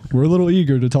came back. We're a little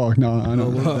eager to talk. No, I know.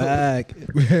 We're back.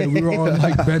 We were on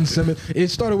like Ben Simmons. It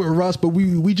started with Russ, but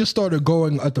we just started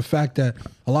going at the fact that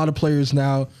a lot of players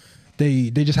now They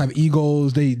just have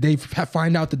egos. They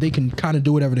find out that they can kind of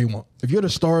do whatever they want. If you're the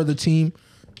star of the team,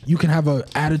 you can have an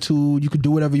attitude. You can do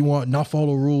whatever you want, not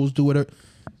follow rules, do whatever.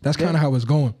 That's kind of how it's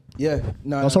going. Yeah,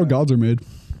 no, That's how gods are made.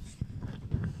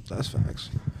 That's facts.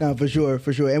 No, for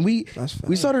sure. And we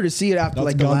started to see it after That's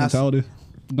like the God last. mentality.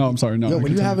 No, I'm sorry. No, Yo, when you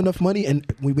continue. have enough money, and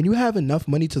when you have enough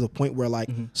money to the point where like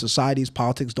society's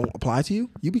politics don't apply to you,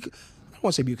 I don't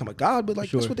want to say become a god, but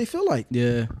like that's what they feel like.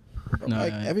 Yeah. No,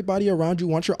 Like everybody around you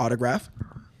wants your autograph.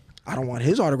 I don't want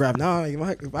his autograph now.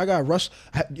 If I got Russ,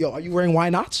 yo, are you wearing why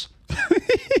nots?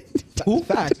 Who?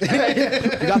 Fact. You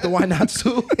got the why nots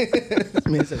too.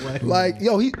 Like,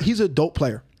 yo, he's a dope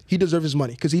player. He deserves his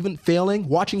money because even failing,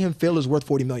 watching him fail is worth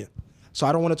 $40 million. So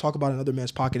I don't want to talk about another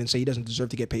man's pocket and say he doesn't deserve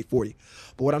to get paid 40.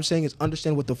 But what I'm saying is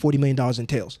understand what the $40 million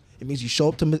entails. It means you show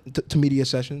up to media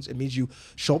sessions. It means you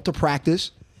show up to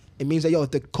practice. It means that, yo,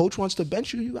 if the coach wants to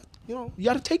bench you, you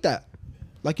got to take that.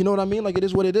 Like, you know what I mean? Like, it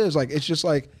is what it is. Like, it's just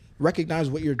like recognize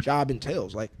what your job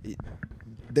entails. Like,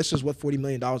 this is what $40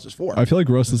 million is for. I feel like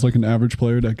Russ is like an average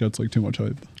player that gets like too much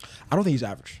hype. I don't think he's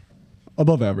average.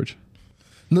 Above average.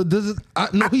 No, I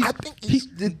think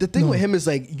the thing with him is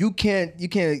like you can't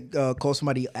call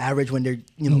somebody average when they're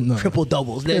triple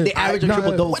doubles. They average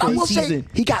triple doubles But I for will a say season.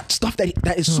 he got stuff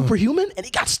that is superhuman, and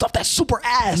he got stuff that's super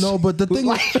ass. No, but the thing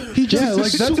Like, he just Yeah,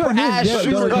 like that's super what I mean. ass Yeah,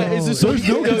 shooter.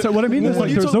 there's no what I mean is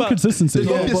like there's no consistency.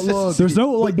 There's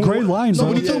no like gray lines. So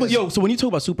when on you it. talk about so when you talk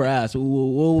about super ass, what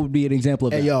would be an example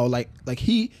of Hey that? yo, like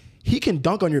he can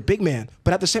dunk on your big man,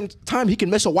 but at the same time he can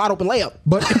miss a wide open layup.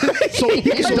 But So he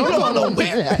can dunk on him.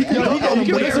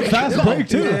 He can miss a fast break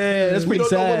too. Yeah, that's We pretty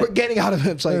don't know what sad. we're getting out of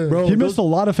him. It's like, Bro, He missed a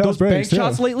lot of fast those bank breaks. too.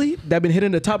 shots lately that been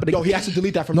hitting the top of the. yo, he has to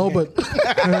delete that from no, the game.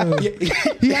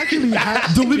 but he actually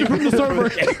has Deleted from the server.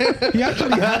 he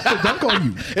actually has to dunk on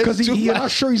you because he's not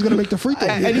sure he's gonna make the free throw.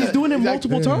 and he's doing it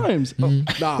multiple times.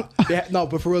 No,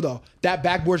 but for real though, that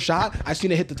backboard shot, I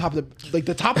seen it hit the top of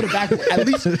the top of the backboard. At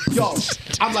least, yo,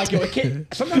 I'm like, yo, it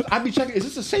can't. Sometimes I'd be checking, is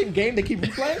this the same game they keep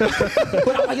replaying?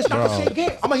 But I'm like, it's not the same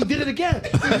game. I'm like, he did it again.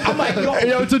 I'm like, yo,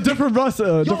 It's a different Russ,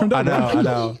 different yo, dunk. I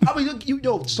know. I mean,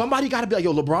 yo, somebody got to be like,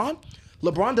 yo, LeBron.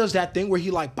 LeBron does that thing where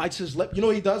he like bites his lip. You know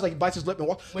what he does? Like he bites his lip and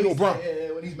walks. Yo, Bron.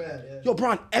 when he's mad. Yeah. Yo,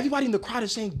 Bron. Everybody in the crowd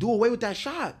is saying, do away with that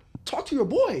shot. Talk to your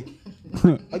boy.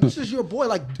 Like this is your boy.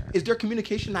 Like, is their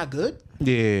communication not good?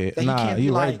 Yeah, That he can't be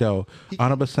you're like- right though.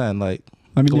 100%. Like,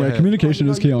 I mean, go yeah, ahead. communication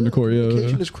is key on the court. Yeah,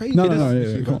 Communication is crazy. No, It no,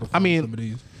 is. yeah. Come on. I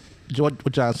mean,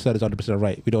 what John said is 100%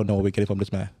 right. We don't know what we're getting from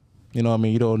this man. You know what I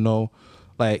mean? You don't know.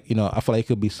 Like, I feel like he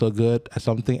could be so good at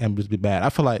something and just be bad. I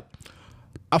feel like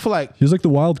He's like the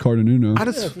wild card in Uno. I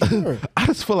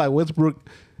just feel like Westbrook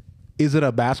isn't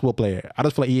a basketball player. I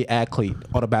just feel like he's an athlete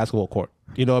on a basketball court.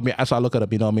 You know what I mean? That's why I look at him,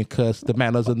 you know what I mean? Because the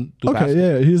man doesn't do Okay, basketball.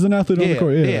 yeah, he's an athlete on the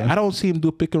court. Yeah, I don't see him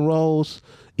do pick and rolls,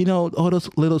 all those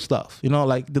little stuff,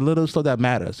 like the little stuff that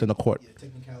matters in the court.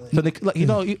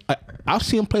 So I've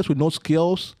seen players with no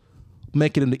skills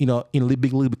make it in the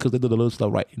big league because they do the little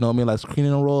stuff right. You know what I mean? Like screen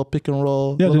and roll, pick and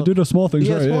roll. Yeah, they do the small things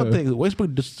Yeah, right. small yeah. things.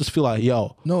 Westbrook just feel like,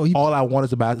 No, all I want is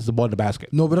the ball in the basket.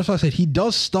 No, but that's why I said he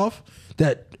does stuff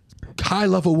that high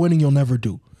level winning you'll never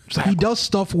do. Exactly. He does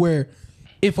stuff where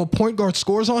if a point guard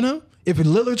scores on him, if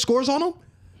Lillard scores on him,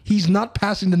 he's not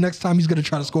passing the next time he's going to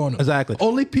try to score on him. Exactly.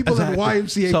 Only people in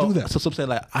Exactly. YMCA do that. So I'm saying,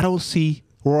 like, I don't see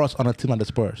Ross on a team like the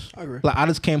Spurs. I agree. Like, I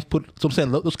just can't put. So I'm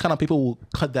saying, those kind of people will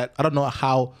cut that. I don't know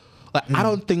how. Like, I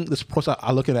don't think the Spurs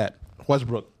are looking at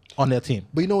Westbrook on their team.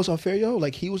 But you know what's unfair, yo?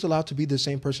 Like he was allowed to be the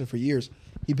same person for years.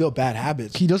 He built bad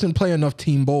habits. He doesn't play enough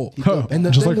team ball. And the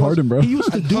Just thing like Harden, bro. He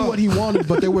used to do what he wanted,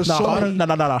 but there was so many. No.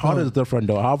 Harden is different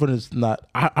though. Harden is not.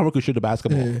 Harden could shoot the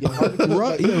basketball.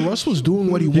 Russ was doing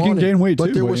what he He wanted. can gain weight but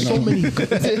too, there but, were you so know. many.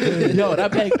 Yo,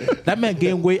 that man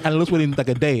gained weight and lost weight in like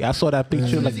a day. I saw that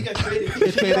picture. Like,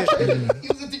 it's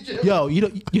traded. Yo,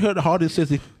 you heard Harden says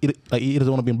he doesn't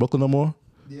want to be in Brooklyn no more.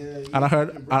 Yeah, And I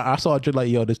heard, I saw a joke like,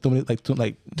 yo, there's too many, Too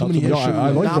many Yo, issues.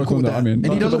 I like Nah, I'm cool Brooklyn with though. that. I mean,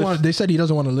 And he doesn't want. They said he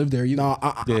doesn't want to live there either. No,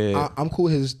 I'm cool.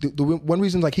 The one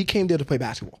reason, like, he came there to play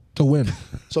basketball. To win.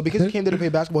 So because he came there to play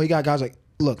basketball, he got guys like,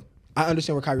 look, I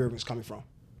understand where Kyrie Irving's coming from.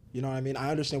 You know what I mean?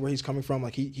 I understand where he's coming from.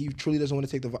 Like he truly doesn't want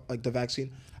to take the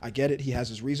vaccine. I get it. He has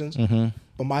his reasons.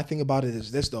 But my thing about it is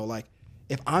this though. Like,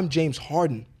 if I'm James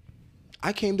Harden,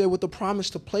 I came there with the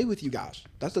promise to play with you guys.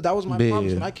 That was my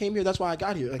promise when I came here. That's why I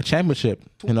got here. Like, championship,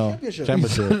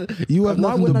 championship. You have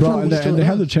Why nothing to wouldn't I prove. try to and, win and they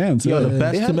had the chance. Yo, Yeah. the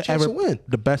best They had team a chance ever, to win.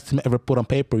 the best team ever put on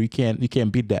paper. You can't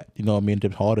beat that. You know what I mean?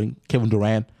 James Harden, Kevin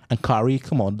Durant, and Kyrie.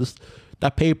 Come on,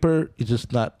 that paper is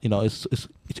just not. It's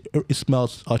it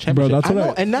smells championship. Bro, that's I what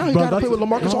know, and now he got to play with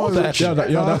LaMarcus Aldridge.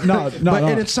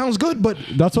 And it sounds good, but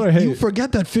that's what I hate. You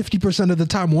forget that 50% of the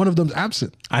time one of them's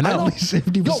absent. I know. At least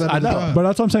 50% I of the know. time. But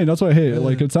that's what I'm saying. That's what I hate.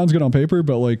 Like, it sounds good on paper,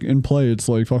 but like in play, it's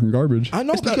like fucking garbage. I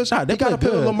know, It's not- because nah, they they got to play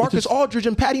play with good. LaMarcus It's just- Aldridge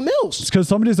and Patty Mills. It's because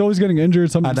somebody's always getting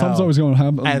injured. Something's always going to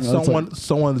happen. And That's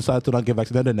someone decided to not get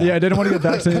vaccinated now. yeah, I didn't want to get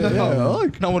vaccinated. Yeah,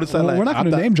 like, No one decided. well, like, we're not going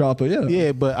to after- name drop it. Yeah.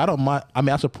 Yeah, but I don't mind. I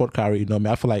mean, I support Kyrie. You know, what I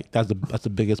mean, I feel like that's the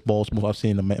biggest balls move I've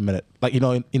seen in a minute. Like, you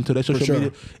know, in today's social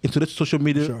sure.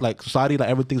 media, Sure. like society, like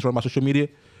everything's run by social media.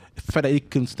 The fact that he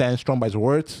can stand strong by his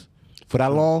words for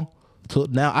that long, to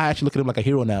now I actually look at him like a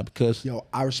hero now because Yo,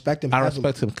 I respect him. I heavily.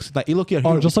 respect him. Cause like you look at a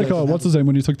hero Oh, just like because- what's his name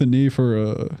when he took the knee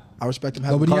for I respect him. No,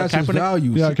 heavily. but he has his Kaepernick?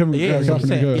 values. yeah, Kevin. Yeah, that's what I'm Kaepernick,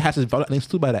 saying. yeah. He has his valid things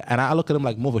too by that, and I look at him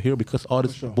like more of a hero because all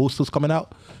this boosters coming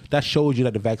out. That shows you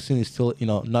that the vaccine is still, you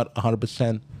know, not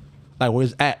 100% like where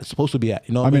it's supposed to be at.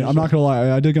 You know, I mean, I'm not gonna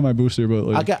lie. I did get my booster, but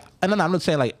like, I got, and then I'm not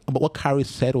saying like, but what Kyrie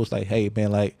said was like, hey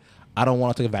man, like I don't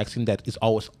want to take a vaccine that is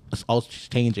always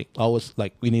changing, always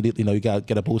like we need it. You know, you gotta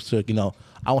get a booster. You know,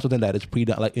 I want something that is pre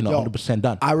done, like you know, Yo, 100%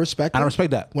 done. I respect and I it.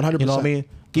 respect that 100%. You know what I mean?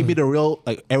 Give me the real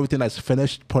like everything that's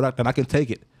finished product, and I can take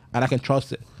it and I can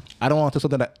trust it. I don't want to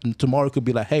something that tomorrow could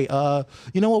be like, hey,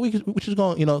 you know what, we just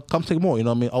going, you know, come take more. You know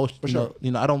what I mean? Always,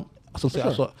 you know, I don't.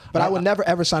 But I would never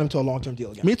ever sign him to a long term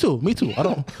deal again. Me too. I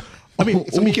don't. I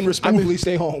mean, So we can respectfully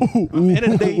stay home. end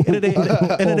of the day, end of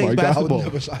the day, my God. basketball. I would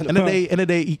never sign him. End of the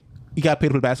day, you got paid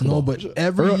to play basketball. No, but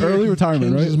every year Early he retirement,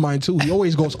 changes right? his mind too. He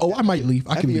always goes, "Oh, I might leave.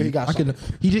 I can Every year leave. he got I can."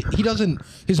 He doesn't.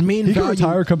 His main he can value.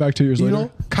 retire, come back 2 years You later.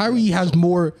 know, Kyrie has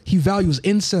more. He values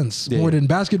incense more than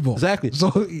basketball. Exactly.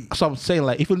 So So I'm saying,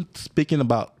 like, even speaking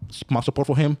about my support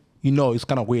for him, you know, it's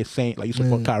kind of weird saying like you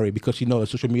support Kyrie because you know the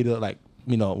social media, like,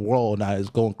 you know, world now is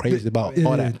going crazy about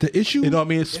all that. the issue- you know what I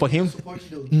mean? It's for him.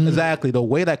 Exactly. The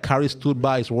way that Kyrie stood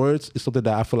by his words is something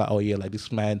that I feel like, oh yeah, like this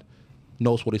man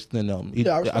knows what he's doing.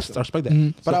 Yeah, I respect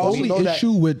that. But I the also only know that-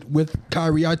 issue with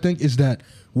Kyrie, I think, is that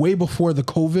way before the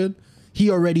COVID, he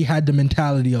already had the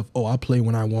mentality of, oh, I'll play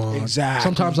when I want. Exactly.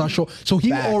 Sometimes I show. So he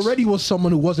Facts. already was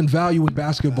someone who wasn't valuing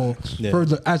basketball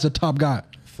as a top guy.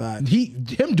 Facts.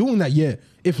 Him doing that, yeah.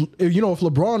 If you know, if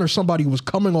LeBron or somebody was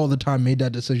coming all the time, made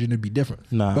that decision, it'd be different.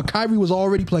 Nah. But Kyrie was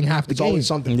already playing half the It's game. always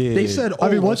something. Yeah. They said, I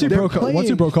mean, once he they're broke playing.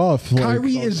 off, like-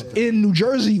 Kyrie is in New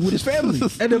Jersey with his family,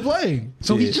 and they're playing.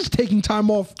 So he's just taking time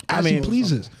off as he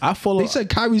pleases. I follow- They said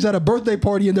Kyrie's at a birthday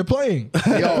party and they're playing.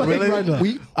 Yo, Like, right now.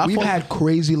 we've had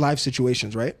crazy life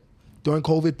situations, right? During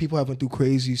COVID, people have went through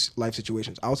crazy life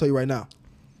situations. I'll tell you right now,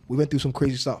 we went through some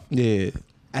crazy stuff. Yeah,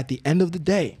 At the end of the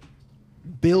day,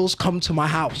 bills come to my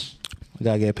house. you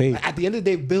gotta get paid. At the end of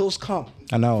the day, bills come.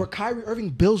 I know. For Kyrie Irving,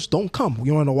 bills don't come.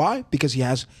 You want to know why? Because he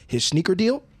has his sneaker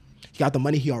deal. He got the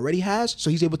money he already has, so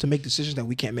he's able to make decisions that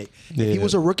we can't make. If he Yeah.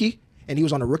 was a rookie and he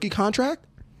was on a rookie contract,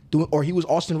 or he was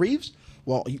Austin Reeves,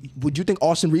 well, would you think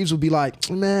Austin Reeves would be like,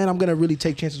 man, I'm gonna really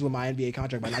take chances with my NBA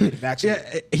contract by not getting vaccinated?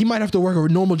 Yeah, he might have to work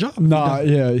a normal job. Nah,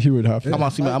 yeah, he would have I'm to. gonna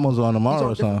see my Amazon He's tomorrow on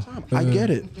or a different something. time. I get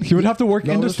it. He would have to work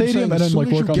No, in the that's what I'm stadium and saying. then like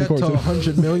As soon work as on you the get court to too.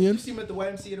 100 million, See him at the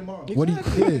YMCA tomorrow. what do you?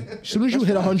 As soon as you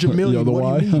hit 100 million, Yo, the what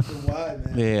why? do you need? Why,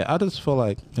 man? Yeah, I just feel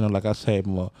like, you know, like I said,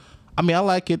 more. I mean, I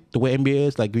like it the way NBA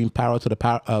is, like giving power to the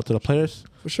players.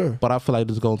 For sure. But I feel like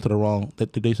this is going to the wrong.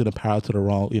 That they're using the power to the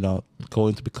wrong. You know,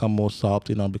 going to become more soft.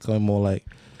 You know, becoming more like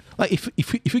if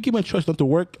you give me a choice not to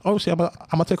work, obviously I'm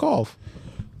gonna take off.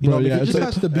 You Bro, know, yeah, because just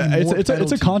has to be more it's a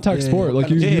penalties. contact Yeah, sport. Like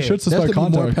you Yeah. should There has suspend to be more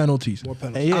contact. penalties. More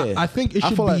penalties. yeah, I think it I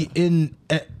should feel be like- in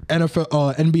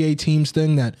NFL, NBA teams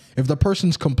thing that if the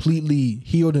person's completely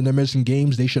healed and they're missing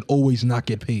games, they should always not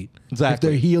get paid. Exactly. If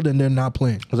they're healed and they're not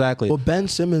playing. exactly. Well, Ben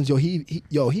Simmons, he Ben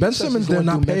says Simmons, he's they're going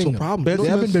not through paying mental him. problems. They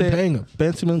haven't been paying him.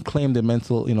 Ben Simmons claimed the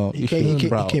mental, you know, He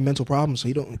came mental problems, so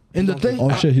he don't. And the thing, Oh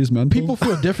shit, he's mental. people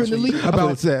feel differently what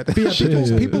about it said. Yeah, people,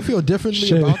 Shit. people feel differently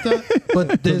Shit. about that,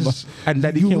 but there's And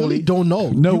that he you can't really really- don't know.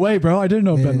 No way, bro. I didn't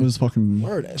know Ben was fucking.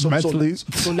 Word. So Mentally.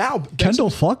 so now Ben Kendall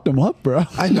fucked him up, bro.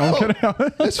 I know.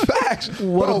 It's facts.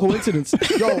 What a Bro, coincidence.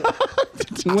 Yo,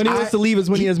 When he wants to leave is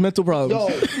when he has mental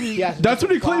problems. yo. yeah, That's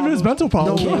what he claimed his mental No,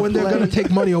 problem. when they're gonna take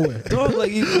money away. Dog,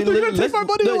 like, take my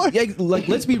money away. Yeah, like,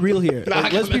 let's be real here.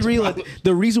 Like, let's be real. Like,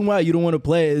 the reason why you don't want to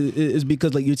play is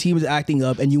because like your team is acting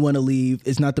up and you want to leave.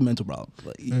 It's not the mental problem.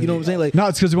 Like, you know what I'm saying? Like, No,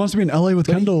 it's because he wants to be in LA with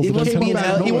Kendall. he but wants then to be in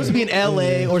Kendall's he wants to be in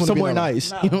LA or be somewhere in LA.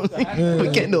 nice. You know what I'm saying?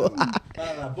 With Kendall.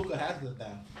 Booker has this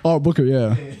down. Oh, Booker,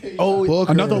 yeah. Oh,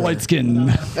 Booker. Another light skin.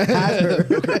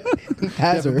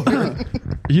 Hazard.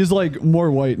 He's like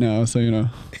more white now, so you know.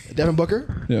 Devin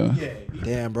Booker. Yeah.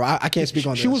 Damn, bro, I can't speak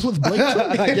on this. She was with Blake.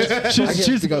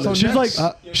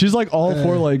 She's like all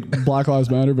for like Black Lives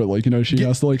Matter, but like you know she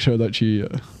has to like show that she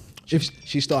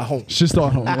She's still at home. She's still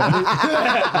at home.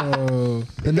 Yeah.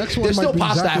 The next one There's might still be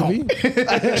pasta Zach at home.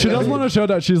 Levine. She does want to show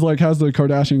that she's like has the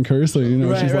Kardashian curse. Like, you know,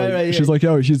 Right, she's right, like right, yeah. she's like,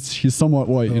 yo, he's somewhat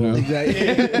white. You know.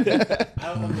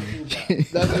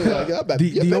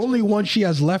 The only one she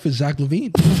has left is Zach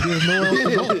Levine. There's no else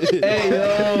to go. Hey,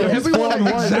 yo. Everyone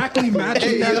exactly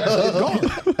matching that is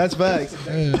gone. That's facts.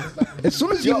 As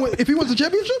soon as if he wins the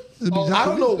championship, it'd be Zach I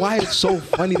don't know Levine. why it's so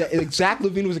funny that Zach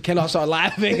Levine was a kid. I started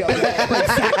laughing.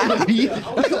 Zach Levine.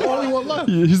 That's the only one left.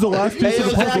 He's the last piece Hey, of yo,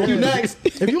 the Zach, puzzle. you next.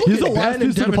 If you look He's at the last Ben and piece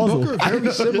of the Devin puzzle. Booker,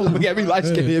 very similar. Look at me light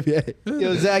skin NBA.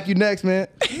 Yo, Zach, you next, man.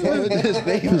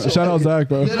 Shout out Zach,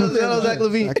 bro. Shout out Zach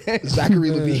Levine.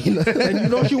 Zachary Levine. And you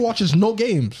know she watches no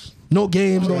games. No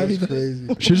games, no anything.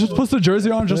 Crazy. She just puts the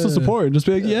jersey on just to support and just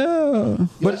be like, yeah.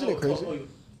 But isn't it crazy? You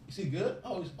see good?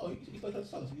 He's like that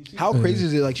son. How crazy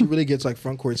is it? Like she really gets like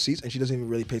front court seats and she doesn't even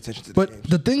really pay attention to the But games.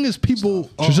 the thing is, people,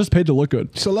 She's just paid to look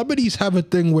good. celebrities have a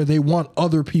thing where they want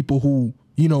other people who,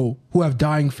 you know, who have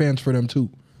dying fans for them too.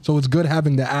 So it's good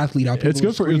having the athlete out. It's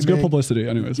good for it's good publicity,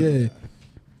 anyways. Yeah.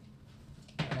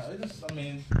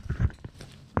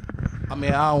 I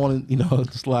mean, I don't want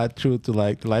to, to slide through to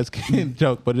like the light skin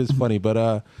joke, but it's funny. But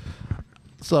I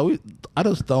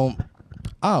just don't.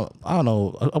 I don't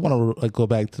know. I want to go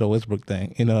back to the Westbrook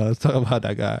thing. Let's talk about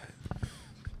that guy.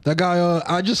 That guy,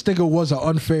 I just think it was an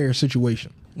unfair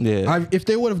situation. Yeah. If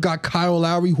they would have got Kyle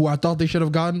Lowry, who I thought they should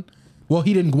have gotten, well,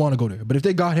 he didn't want to go there. But if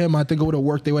they got him, I think it would have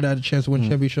worked. They would have had a chance to win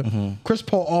championship. Chris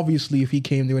Paul, obviously, if he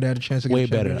came, they would have had a chance to get Way a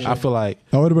better. championship. I feel like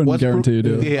That would have been Westbrook- guaranteed.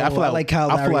 Yeah. Yeah, I feel I like like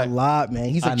Kyle I feel Lowry like- a lot, man.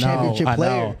 He's a I know, championship I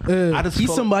player. know. I just He's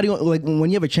feel- somebody like when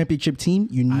you have a championship team,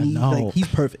 you need know. like he's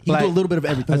perfect. He Like, do a little bit of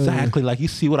everything. Exactly. Like you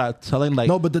see what I'm telling. Like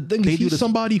No, but the thing they is, do he's this-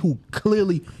 somebody who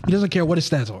clearly he doesn't care what his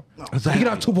stats are. He Exactly. can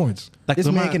have 2 points. Like This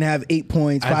man can have 8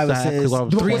 points, 5 Exactly assists, what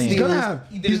I'm 3 saying. He's gonna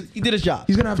steals. have- He did his job.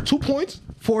 He's gonna have 2 points,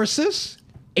 4 assists,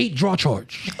 8 draw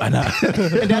charge. I know.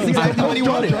 And that's exactly what he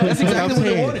wanted. That's exactly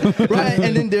what he wanted. Right?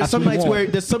 And then there's some what he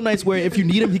nights where if you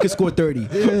need him, he can score 30.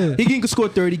 He can score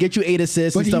 30, get you 8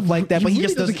 assists But and stuff like that. he But he really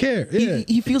just doesn't care. Yeah.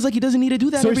 He feels like he doesn't need to do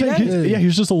that So every you're saying day.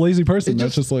 he's just a lazy person. It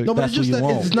That's just like no, but That's it's just what you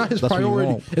that want. it's not his That's what you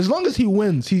priority. want. As long as he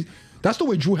wins, that's the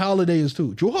way Drew Holiday is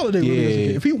too. Drew Holiday really doesn't Yeah.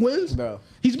 care. If he wins, Bro.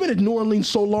 he's been in New Orleans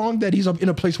so long that he's in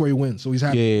a place where he wins, so he's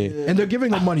happy. Yeah. And they're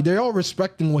giving him money. They're all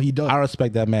respecting what he does. I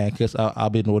respect that man because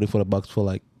I've been rooting for the Bucks for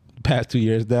like past 2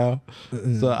 years now.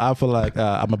 So I feel like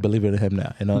I'm a believer in him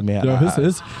now. You know what I mean? yo,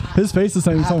 his face is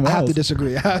saying something I have to else.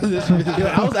 disagree. Yo,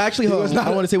 I was actually. I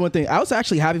want to say one thing. I was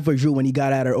actually happy for Drew when he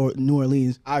got out of New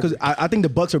Orleans because I think the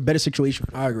Bucks are a better situation.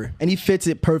 I agree. And he fits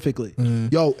it perfectly.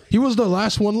 Yo, He was the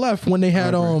last one left when they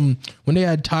had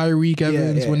Tyreek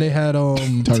Evans, yeah. when they had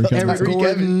Tyreek Eric Evans.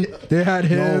 Gordon, they had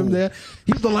him. Yo.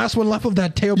 He's the last one left of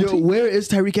that terrible Yo, team. where is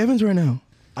Tyreek Evans right now?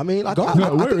 I mean, I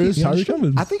Where think is he's- Tyreek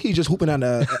Evans? I think he's just hooping at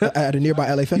a nearby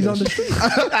LA Fitness. He's on the street.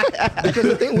 Because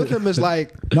the thing with him is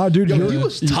like, Nah, dude, Yo, he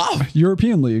was tough.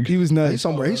 European League, He was nice. He's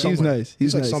somewhere. He's He's somewhere. nice. He's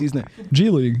He's like nice. some- He's nice. G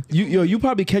League. You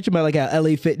probably catch him at like at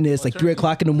LA Fitness, like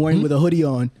 3:00 in the morning with a hoodie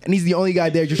on, and he's the only guy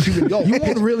there just shooting. Yo, You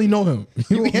won't really know him.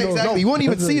 You won't know him. exactly. You won't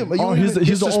even see him. You Oh, won't he's even-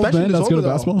 the old suspension man is that's good at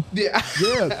over, though.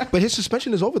 basketball. yeah, but his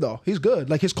suspension is over though. He's good.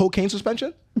 Like his cocaine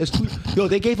suspension is yo.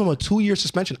 They gave him a 2-year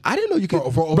suspension. I didn't know you could.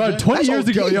 For Bro, 20 That's years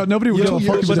ago, OD. yo, nobody would Yeah, give a 2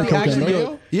 fuck years, if he was but on they cocaine, actually-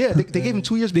 right? Yeah, they gave him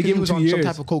 2 years. They Because gave he him was 2 on some years.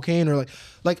 type of cocaine or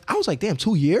like I was like, damn,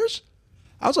 2 years.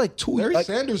 I was like 2 Larry years.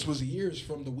 Sanders was years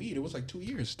from the weed. It was like 2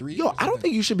 years, 3 years. Yo, I don't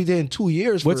think you should be there in 2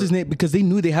 years. What's for, his name? Because they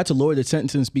knew they had to lower the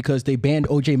sentence because they banned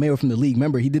OJ Mayo from the league.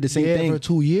 Remember, he did the same Yeah, thing for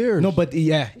 2 years. No, but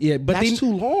yeah, but That's they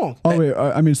too long. Oh wait,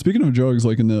 I mean, speaking of drugs,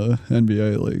 like in the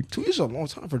NBA, like 2 years is a long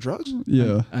time for drugs.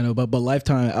 yeah, I know, but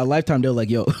lifetime they're like,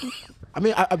 yo, I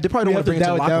mean, they probably don't we want have to to bring it to the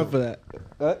dial it locker down room. for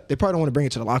that. They probably don't want to bring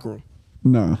it to the locker room.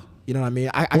 no. You know what I mean?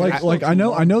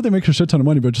 I know they make a shit ton of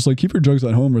money, but just like keep your drugs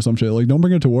at home or some shit. Like don't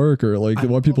bring it to work or like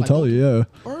what people tell you. Yeah,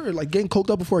 Or like getting coked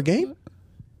up before a game.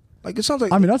 Like it sounds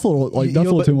like. I mean that's a little like that's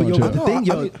a little too much. But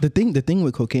Yeah. the thing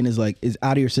with cocaine is like is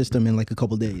out of your system in like a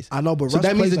couple days. I know, but so Russ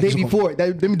that means the plays day like he's before.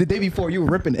 That means the day before you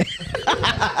were ripping it.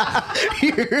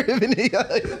 You were ripping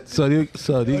it. So you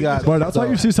guys. But that's why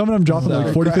you see some of them dropping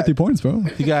like 40, 50 points, bro.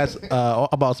 You guys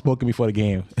about smoking before the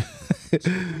game.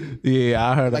 Yeah,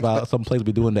 I heard about some places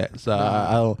be doing that. So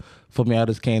I don't. For me, I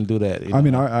just can't do that. you I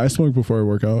mean, know. I smoke before I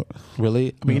work out,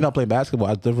 really. I mean, you're not playing basketball.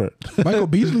 That's different. Michael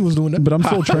Beasley was doing that. but I'm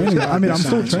still training. I mean, I'm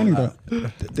still Signs on training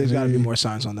that. that. There's got to be more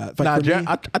signs on that. Like Nah, for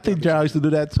me- I think Jared used to do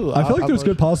that too. I feel like there's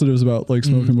good positives about like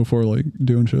smoking before like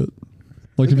doing shit.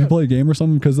 Like if you play a game or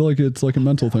something, because like it's like a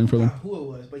mental thing for them. Who it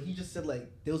was, but he just said like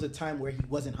there was a time where he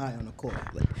wasn't high on the court.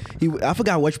 Like I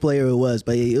forgot which player it was,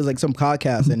 but it was like some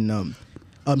podcast and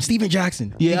Steven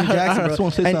Jackson. Yeah, Steven I heard bro.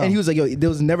 someone say and something. he was like, yo, there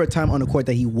was never a time on the court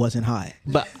that he wasn't high.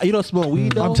 But you don't smoke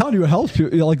weed though. I'm telling you, it helps you.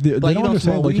 Like they you don't don't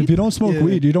understand. smoke Like weed? if you don't smoke Yeah.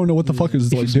 weed, you don't know what the fuck is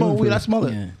if you like smoke doing for weed, you. I smell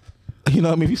it. Yeah. You know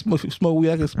what I mean? If you smoke weed,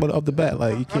 I can smell it off the bat.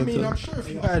 Like you I can't. mean, I'm sure if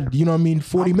you had, you know what I mean,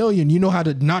 40 million, you know how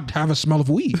to not have a smell of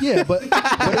weed. Yeah, but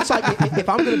it's like if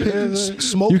I'm gonna pick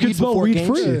smoke You can weed smell before weed games,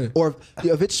 free. or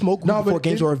if it's smoke weed No, before but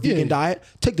games it- or a vegan yeah. diet,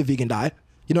 take the vegan diet.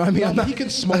 You know what I mean? No, I'm but not, he can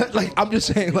smoke- Like I'm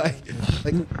just saying, like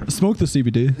Smoke the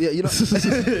CBD. yeah, you know.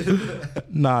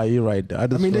 Nah, you're right. I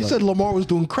mean, they said Lamar was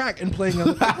doing crack and playing.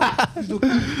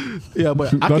 yeah,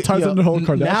 but That ties into the whole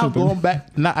Kardashian Now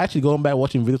thing. going back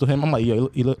watching videos of him, I'm like, yo,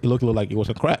 he look like it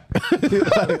wasn't crack.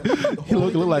 he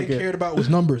look like they it. cared about was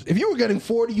numbers. If you were getting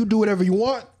 40, you do whatever you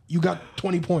want. You got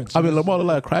 20 points. I mean, Lamar look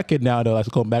like a crackhead now. Though, like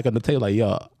going back on the tape, like,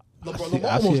 yo, Lamar I see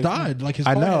almost it. died. Like his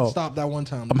I heart know. had stopped that one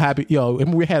time. I'm happy. Yo,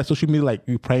 remember we had social media, like,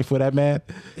 we praying for that man.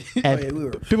 And yeah, we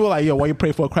were. people were like, yo, why you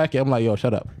pray for a crackhead? I'm like, yo,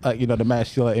 shut up. You know, the man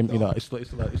still, you know, it's still.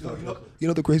 You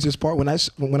know the craziest part when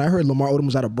I heard Lamar Odom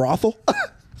was at a brothel,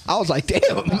 I was like, damn.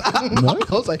 I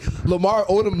was like, Lamar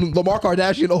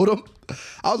Kardashian Odom.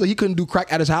 I was like, he couldn't do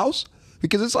crack at his house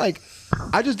because it's like,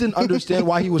 I just didn't understand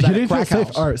why he was He at a didn't feel crack safe.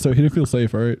 house. All right, so he didn't feel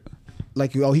safe. All right.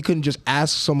 Like, oh, he couldn't just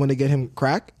ask someone to get him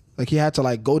crack. Like he had to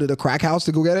like go to the crack house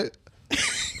to go get it.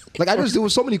 Like there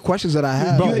was so many questions that I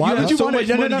had. Bro, why would you so want much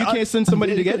to? money, you can't send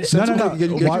somebody to get it.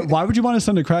 No. Why would you want to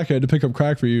send a crackhead to pick up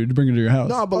crack for you to bring it to your house?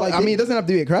 No, but like I mean, it doesn't have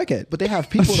to be a crackhead. but they have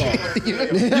people though.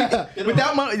 With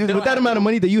that amount of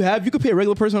money that you have, you could pay a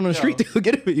regular person on the street to go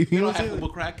get it for you. You know what I'm saying?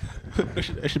 Uber crack. They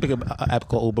should make an app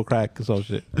called Uber crack or some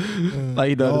shit. Like,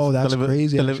 you know, Oh, that's deliver,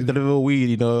 crazy, actually. Deliver weed,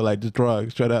 you know, like just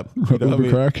drugs, straight up. You know what I Uber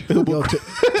mean? crack. Yo,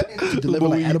 to deliver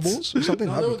like weeds. edibles or something.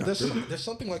 No, That'd be kinda there's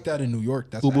something like that in New York.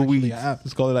 That's Uber actually weeds. an app.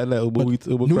 It's called like that. Uber weeds.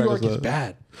 Uber New crack York or is something.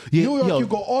 bad. Yeah, New York, yo. you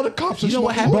go, all the cops are You know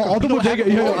what smoking. happened? Bro, all the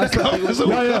You know what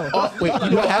bodega. happened? Wait, you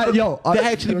know what happened?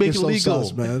 They actually make it so legal.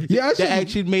 sus, man. Yeah, I They see.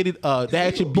 actually made it. They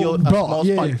actually built a bro, small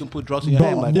yeah. spot you can put drugs in your Bro,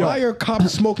 hand. Like, yeah. Why are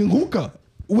cops smoking hookah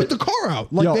with the car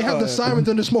out? Like Yo, they have the sirens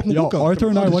and they're smoking Yo, hookah. Arthur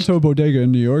and I went to a bodega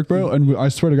in New York, bro, and I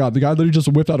swear to God, the guy literally just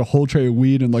whipped out a whole tray of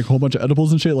weed and like a whole bunch of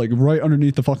edibles and shit, like right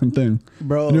underneath the fucking thing.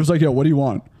 Bro. And he was like, "Yo, what do you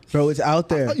want?" Bro, it's out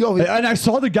there. Yo, And I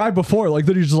saw the guy before, like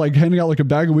literally just like handing out like a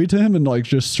bag of weed to him and like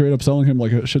just straight up selling him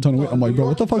like a shit ton of weed. I'm like, bro,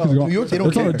 what the fuck is going on? New York, they don't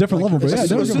It's on care. a different level, bro. Yeah, As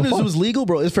they don't soon give a as it fuck. was legal,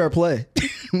 bro, it's fair play.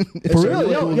 For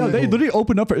real, yo, they literally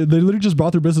opened up. They literally just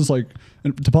brought their business like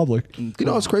to public. you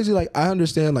know it's crazy. Like I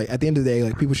understand. Like at the end of the day,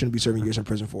 like people shouldn't be serving years in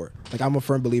prison for it. Like I'm a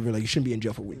firm believer. Like you shouldn't be in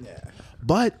jail for weed.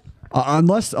 But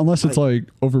Unless it's like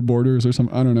over borders or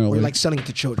something. I don't know. or like selling it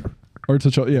to children. or to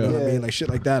yeah. You know what I mean? Like shit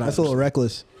like that. That's a little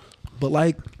reckless. But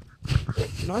like,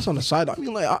 you know, that's on the side. I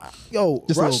mean, like, yo,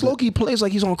 Just a Russ little bit. Loki plays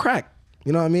like he's on crack.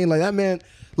 You know what I mean? Like that man,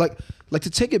 like to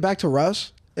take it back to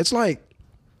Russ, it's like,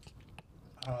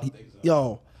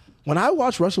 yo, when I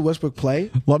watch Russell Westbrook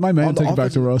play, Let my man on the take it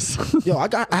back to offensive- Russ. Yo,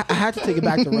 I had to take it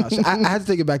back to Russ. I had to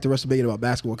take it back to Russ to make it about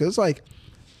basketball because it's like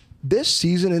this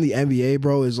season in the NBA,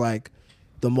 bro, is like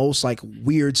the most like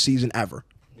weird season ever.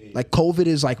 Like COVID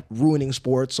is like ruining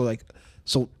sports, so like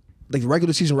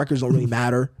regular season records don't really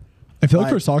matter. I feel like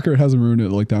Like- for soccer it hasn't ruined it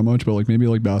like that much, but like maybe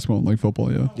like basketball and like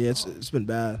football, yeah. Yeah, it's been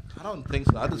bad. I don't think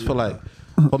so. I just feel like,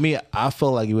 for me, I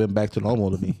feel like it went back to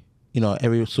normal to me. You know,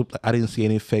 I didn't see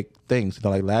any fake things. You know,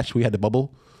 like last year we had the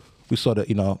bubble. We saw that,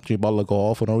 you know, Jimmy Butler go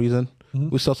off for no reason.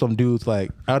 We saw some dudes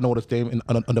like, I don't know what his name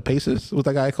on the Pacers. What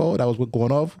that guy called? That was what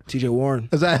going off. TJ Warren.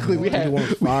 Exactly. We had Warren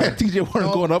was fire. TJ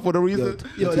Warren going up for no reason.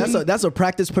 Yo, that's a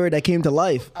practice period that came to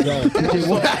life.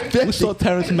 We saw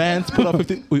Terrence Mann put up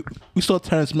 50. We saw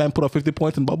Terrence Mann put up 50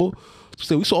 points in bubble.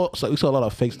 So we saw a lot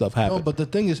of fake stuff happen. No, but the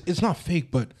thing is, it's not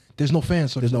fake, but there's no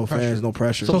fans, so There's no fans, no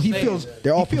pressure. So he feels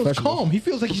They're all he feels professionals. calm. He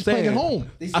feels like he's playing at home.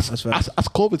 As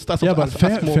COVID starts, Yeah, but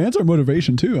fans are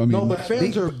motivation too. I mean, No, but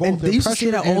fans are both. And they they're used to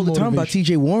say pressure that all and the time about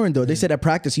motivation. TJ Warren, though. They said at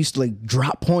practice he used to like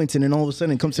drop points, and then all of a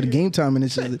sudden it comes to the game time, and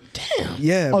it's just damn.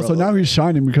 Yeah. oh, bro. so now he's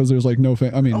shining because there's like no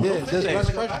fan. I mean,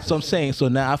 So I'm saying, so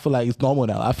now I feel like it's normal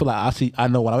now. I feel like I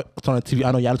know when I turn on TV,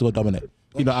 I know Giannis will dominate.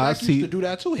 You know, I Shaq see. used to do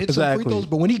that too. Hit some Exactly. free throws,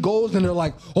 but when he goes and they're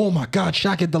like, "Oh my God,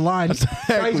 Shaq hit the line," he's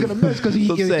gonna miss because he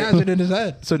So I'm saying- has it in his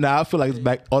head. So now I feel like it's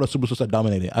back. All the superstars are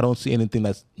dominating. I don't see anything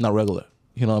that's not regular.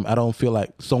 You know, I don't feel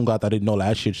like some guy that I didn't know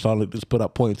last year suddenly just put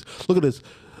up points. Look at this.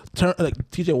 Like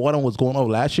TJ Warren was going over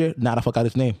last year. Now I forgot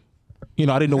his name. You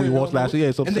know, I didn't know who he was last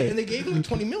year. So I'm And saying. they gave him like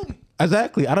 20 million.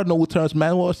 Exactly. I don't know who Terrence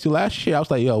Mann was till last year. I was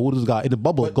like, yo, who this guy in the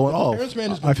bubble going off? Terrence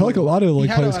Mann is I feel like a lot of like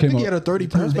players I came think he up. had a 30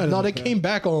 points. No, they came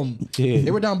back. Yeah.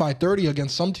 They were down by 30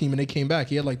 against some team, and they came back.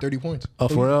 He had like 30 points. Oh,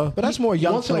 for real? But that's more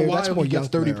young Once in a player. while, That's more he young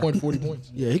gets 30 player. points, 40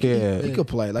 points. Yeah, Yeah. he could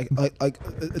play. Like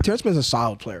Terrence Mann's a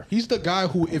solid player. He's the guy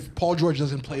who, if Paul George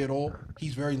doesn't play at all,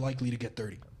 he's very likely to get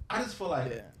 30. I just feel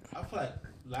like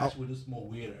last year was more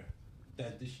weirder. I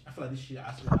feel like this year.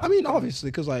 I mean, obviously,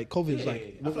 because like COVID is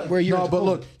like I feel like- we're a year No, into but COVID.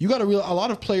 look, you got to realize a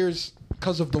lot of players,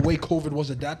 because of the way COVID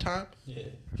was at that time, Yeah.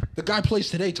 the guy plays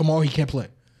today, tomorrow he can't play.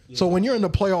 So when you're in the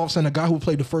playoffs and a guy who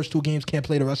played the first 2 games can't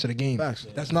play the rest of the game, Facts.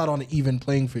 that's not on an even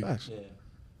playing field. Facts. Yeah.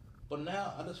 But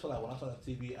now I just feel like when I saw that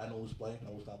TV, I know who's playing, I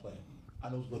know who's not playing. I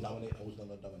know who's going to dominate, I know who's not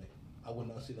going to dominate. I would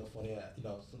not see no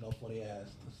funny ass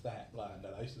stat line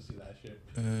that I used to see last year.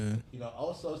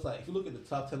 Also it's like if you look at the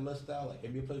top 10 list now, like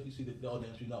NBA players, you see the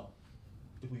names you know.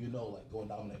 People you know like going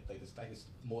dominate. Like the stack is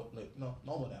more like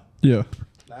normal now. Yeah.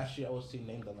 Last year I was seeing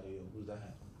names I'm like, yo, who's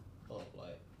that? Oh,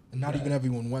 like Not even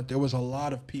everyone went. There was a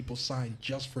lot of people signed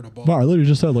just for the ball. Wow, I literally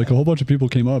just said like a whole bunch of people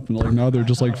came up and like now they're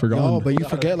just like forgotten. No, but you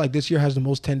forget like this year has the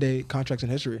most 10-day contracts in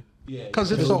history. yeah,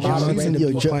 Because it's There's a a lot whole of season. random Yo,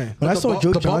 people Jo- playing. when I saw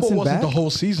Joe the bubble Johnson wasn't back, the whole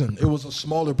season. It was a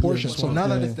smaller portion. So now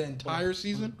that Yeah. it's the entire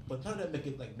season, But none of them make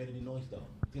it like made any noise though.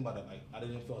 Think about it, like I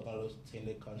didn't feel like none of those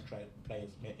 10-day contract players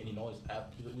made any noise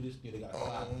after we just knew they got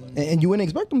signed. Like, and you wouldn't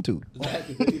expect them to.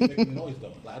 exactly, they didn't make any noise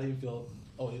though. Like I didn't feel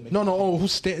they make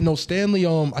who's Stanley?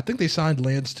 I think they signed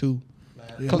Lance too.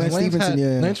 Because Lance Lance, Stevenson,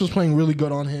 yeah. Lance was playing really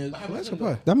good on his. Let's go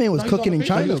play. That man was No, he's cooking on in the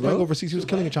China, He was playing bro. overseas. He was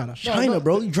killing in China. China,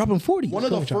 bro. You dropping 40. One of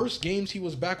the Killing China. first games he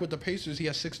was back with the Pacers, he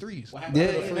had 6 threes. What happened Yeah,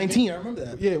 after the first 19. game? I remember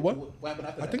that. Yeah, what? What happened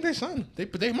after I that? think they signed him.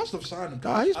 They must have signed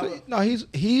him.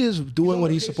 He is doing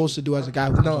what he's supposed to do as a guy.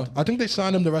 Who No, I think they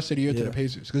signed him the rest of the year to Yeah. the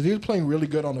Pacers because he was playing really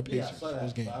good on the Yeah, I Pacers. saw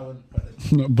those that. games. But I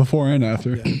wouldn't- Before and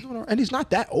after. and he's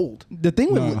not that old. The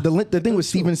thing with the thing with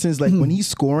Stevenson's like when he's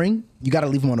scoring, you got to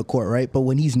leave him on the court, right? But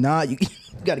when he's not, you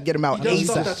got to get him out He does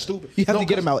stuff ASAP. that's stupid. You have No, to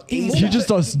get him out he ASAP. He just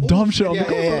does dumb shit on the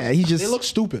court. Yeah, he just They look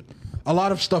stupid. A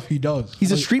lot of stuff he does.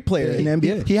 he's a street player in the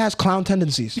NBA. He has clown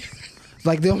tendencies.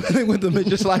 Like the only thing with him is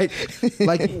just like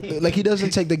he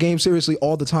doesn't take the game seriously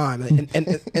all the time.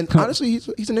 And honestly,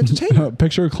 he's an entertainer.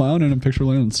 Picture a clown and a picture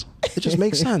Lance. It just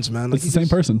makes sense, man. Like It's the same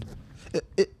person.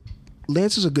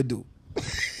 Lance is a good dude.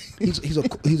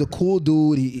 He's a cool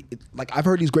dude. Like I've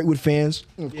heard he's great with fans.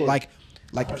 Like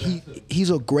he's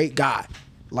a great guy.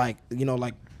 Like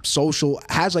social,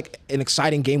 has like an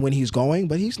exciting game when he's going,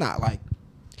 but he's not like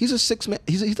he's a 6th man.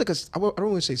 He's like I don't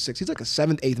want to say 6. He's like a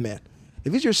 7th, 8th man.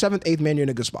 If he's your 7th, 8th man, you're in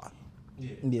a good spot.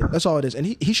 Yeah. That's all it is. And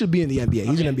he should be in the NBA.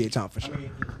 He's an NBA talent for I sure.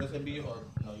 mean, that's NBA or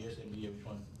no? Yes, NBA. Which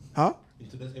one? Huh?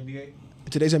 Into this NBA?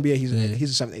 Today's NBA, he's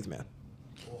a 7th, 8th man.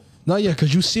 No, yeah,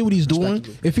 because you see what he's doing.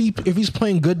 Respectively. If he's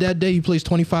playing good that day, he plays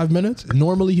 25 minutes.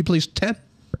 Normally, he plays 10.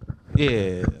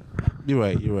 Yeah, you're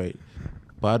right.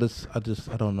 But I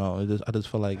don't know. I just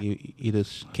feel like he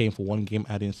just came for one game.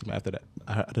 I didn't see him after that.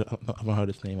 I haven't heard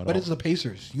his name at But all. it's the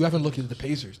Pacers. You haven't looked at the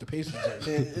Pacers. The Pacers.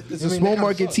 It's a small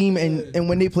market team, and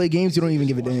when they play games, you don't even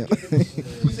give a damn.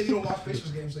 You said you don't watch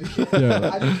Pacers games, so you can't.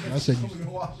 Yeah. I said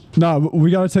Nah, but we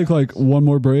gotta take like one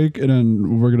more break and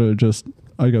then we're gonna just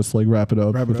I guess like wrap it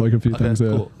up with like a few Okay, things. Yeah.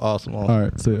 cool. Awesome. All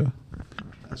right. So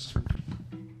yeah.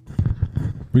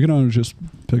 We can just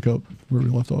pick up where we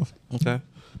left off. Okay.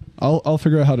 I'll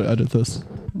figure out how to edit this.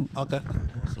 Okay.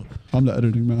 Awesome. I'm the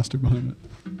editing master behind it.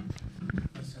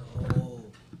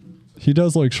 He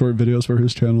does like short videos for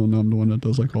his channel, and I'm the one that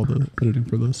does like all the editing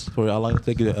for this. Sorry, how long it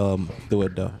take you to do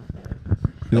it though?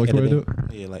 You like the way I do editing.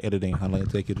 it? Yeah, like editing. How long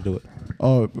it take you to do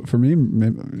it? For me,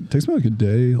 maybe, it takes me like a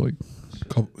day, like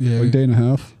day and a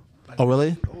half. Oh,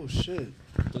 really? Oh shit.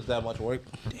 Does that much work?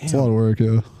 It's a lot of work.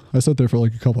 Yeah, I sat there for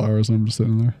like a couple hours, and I'm just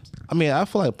sitting there. I mean, I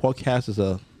feel like podcast is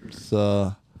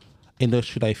a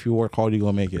industry that if you work hard, you're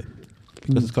gonna make it.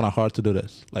 Because it's kind of hard to do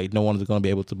this. Like, no one's gonna be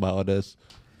able to buy all this.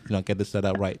 Get this set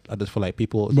up right. I just feel like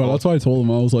people. But that's why I told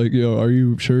him, I was like, "Yo, are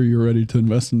you sure you're ready to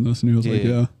invest in this?" And he was like,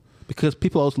 "Yeah." Because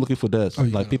people are always looking for this. Oh,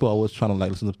 yeah. Like people are always trying to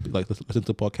listen to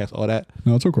podcasts, all that.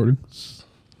 No, it's recording.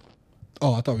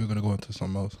 Oh, I thought we were gonna go into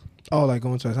something else. Oh, like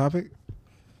going to a topic?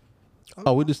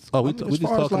 We just as just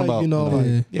far as, talking like, about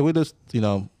like- yeah, we just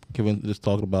just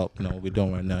talking about what we're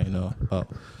doing right now. About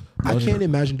I can't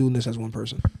imagine doing this as one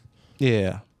person.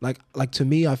 yeah. Like to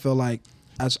me, I feel like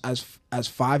as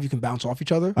 5, you can bounce off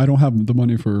each other. I don't have the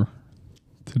money to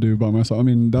do by myself. I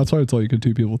mean, that's why it's like a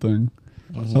 2 people thing.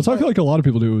 That's why I feel like a lot of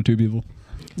people do it with 2 people.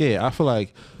 Yeah, I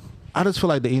just feel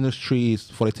like the industry is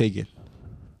for the taking.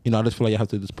 I just feel like you have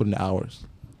to just put in the hours.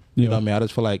 Yeah. You know what I mean? I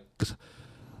just feel like, 'cause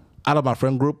out of my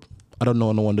friend group, I don't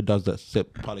know no one that does this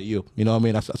except probably you. You know what I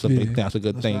mean? That's a big thing. That's a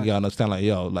good thing. You gotta understand, like,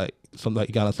 yo, like, something like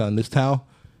you gotta understand in this town,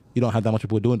 you don't have that much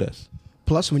people doing this.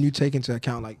 Plus, when you take into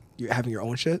account like you're having your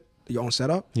own shit, your own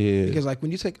setup. Yeah. Because like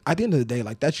when you take, at the end of the day,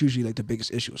 like that's usually like the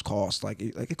biggest issue is cost. Like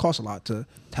it costs a lot to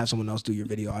have someone else do your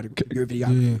video.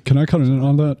 Yeah. Can I cut in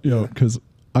on that? Yo, because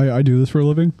I do this for a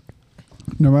living.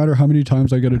 No matter how many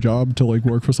times I get a job to like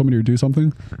work for somebody or do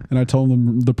something, and I tell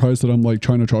them the price that I'm like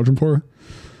trying to charge them for,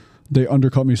 they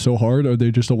undercut me so hard, or they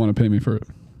just don't want to pay me for it.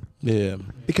 Yeah.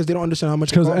 Because they don't understand how much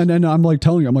it Because costs. and then I'm like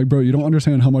telling you, I'm like, bro, you don't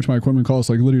understand how much my equipment costs.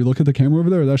 Like literally, look at the camera over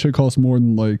there. That shit costs more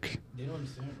than like. They don't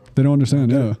understand, bro. They don't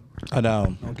understand. Yeah. I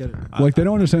know. I don't get it. Like they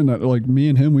don't understand that. Like me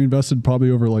and him, we invested probably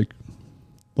over like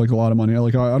a lot of money.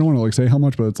 Like I don't want to like say how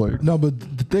much, but it's like No, but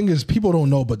the thing is, people don't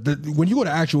know. But when you go to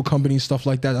actual companies, stuff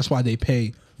like that, that's why they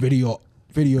pay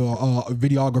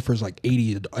videographers like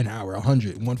 80 an hour,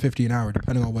 100, 150 an hour,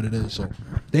 depending on what it is. So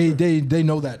they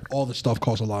know that all the stuff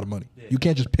costs a lot of money. You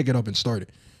can't just pick it up and start it.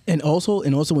 And also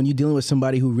when you're dealing with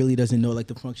somebody who really doesn't know like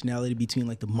the functionality between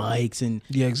like the mics and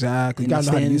Yeah, exactly. You and gotta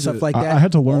know how to and use stuff it. like that. I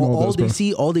had to learn all this,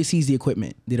 bro. All they see is the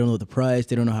equipment. They don't know the price.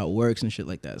 They don't know how it works and shit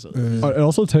like that. So it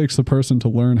also takes the person to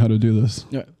learn how to do this.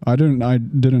 yeah. I didn't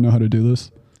know how to do this.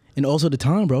 And also the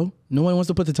time, bro. No one wants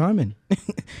to put the time in.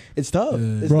 It's tough.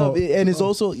 It's Bro. tough. And it's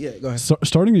also go ahead.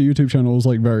 Starting a YouTube channel was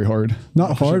like very hard.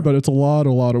 Not hard, but it's a lot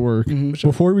of work.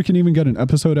 Before we can even get an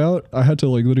episode out, I had to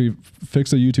like literally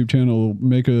fix a YouTube channel,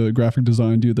 make a graphic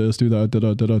design, do this, do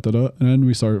that, and then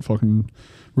we started fucking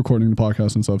recording the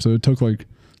podcast and stuff. So it took like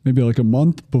maybe like a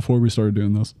month before we started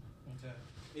doing this.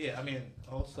 Yeah, I mean,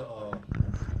 also,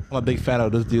 I'm a big fan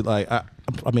of this dude. Like, I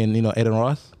mean, you know, Aiden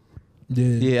Ross.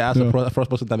 Yeah, that's the first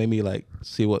person that made me like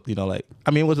see what, you know, like,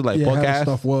 I mean, was it like Yeah, how the podcast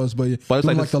stuff was, but it's doing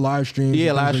like like this- the live streams. Yeah,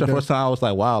 and last things year, like first time I was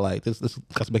like, wow, like this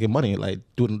guy's making money, like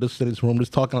doing this in this room,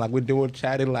 just talking like we're doing,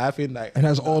 chatting, laughing, like that. And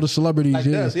has all the celebrities. like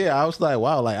this. Yeah, I was like,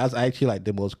 wow, like that's actually like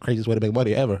the most craziest way to make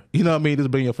money ever. You know what I mean?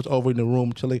 Just bring your friends over in the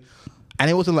room, chilling, and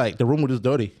it wasn't like the room was just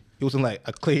dirty. It wasn't like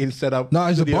a clean setup. No,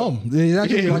 it's a studio. bum. It's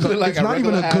actually it like wasn't it's not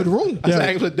even a regular good ass- room. It's like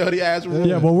it was a dirty ass room.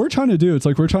 Yeah, what we're trying to do, it's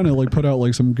like we're trying to like put out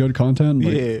like some good content.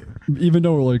 Like, Yeah. Even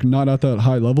though we're like not at that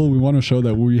high level, we want to show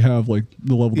that we have like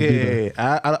the level to be there.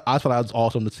 Yeah. I thought that was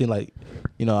awesome to see. Like,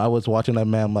 you know, I was watching that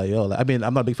man. I'm like, yo, like, I mean,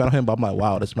 I'm not a big fan of him, but I'm like,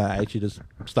 wow, this man actually just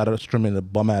started streaming in a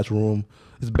bum ass room.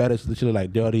 It's better. It's literally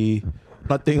like dirty.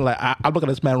 Nothing like I'm looking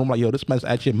at this man room like, yo, this man's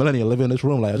actually a millionaire living in this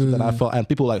room. Like, and I felt, and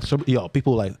people like,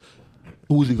 people like.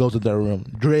 Uzi goes to their room.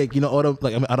 Drake, you know, all the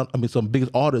like. I mean, some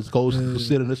biggest artists goes to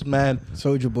sit in this man.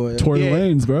 Soldier Boy. Tory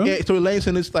Lanez, bro. Yeah, Tory Lanez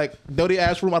in this like dirty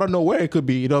ass room. I don't know where it could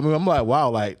be. You know what I mean? I'm like, wow,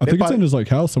 like I think it's in his like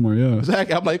house somewhere. Yeah.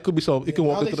 exactly. I'm like, it could be so. It can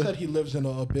Now walk they into said the he lives in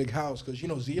a big house because you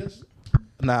know Zias.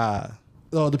 nah.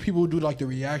 The people who do like the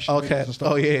reaction. Okay. videos and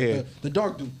stuff. Oh, yeah. The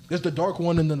dark dude. There's the dark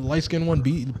one and then the light skinned one,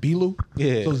 Bilu.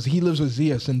 Yeah. So he lives with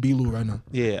Zias and Bilu right now.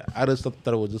 Yeah, I just thought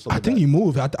it was just. I think he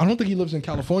moved. I don't think he lives in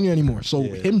California anymore. So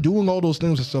him doing all those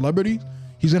things with celebrities,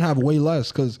 he's gonna have way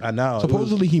less because I know.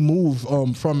 supposedly he moved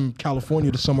from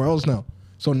California to somewhere else now.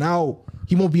 So now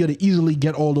he won't be able to easily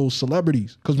get all those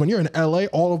celebrities because when you're in LA,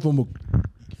 all of them will,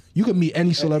 you can meet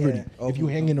any celebrity if you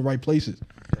hang in the right places.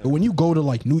 But when you go to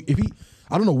like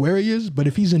I don't know where he is, but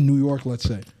if he's in New York, let's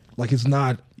say, like it's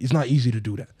not easy to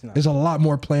do that. There's a lot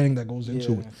more planning that goes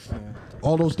into it.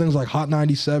 All those things like Hot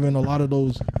 97, a lot of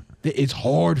those, it's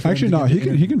hard for him Actually, to no, get he the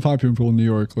can interview. find people in New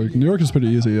York. Like New York is pretty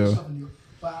easy, yeah.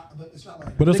 But it's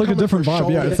They like a come in different for vibe.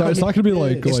 shows, Yeah, they it's not come gonna be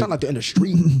like. It's not like they're in the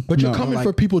street. But you're No. coming Like-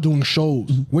 for people doing shows.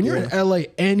 When you're in LA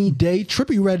any day,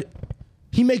 Trippie Redd,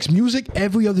 he makes music.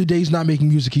 Every other day he's not making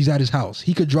music. He's at his house.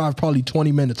 He could drive probably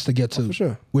 20 minutes to get to for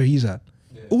sure. where he's at.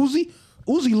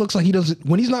 Uzi looks like he doesn't,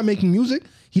 when he's not making music,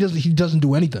 he doesn't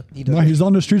do anything. No, he's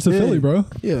on the streets of Philly, bro.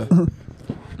 Yeah.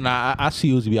 Nah, I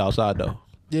see Uzi be outside though.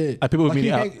 Yeah. Like people Like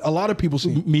meeting he out. a lot of people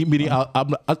see. Meeting out.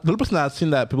 The only person I've seen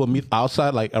that people meet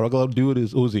outside, like a regular dude,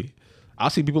 is Uzi. I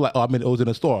see people like, oh, I'm in Uzi in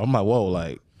the store. I'm like, whoa,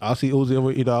 like I see Uzi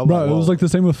over, you know. I'm Bro, like, it was whoa. like the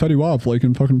same with Fetty Wap, like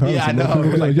in fucking Paris. Yeah, I Like, know, people it be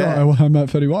was like, like yeah, I met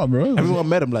Fetty Wap, bro. Everyone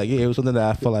met him, like, yeah, it was something that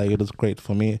I felt like it was great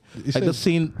for me. Like said- the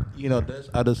scene, you know, this,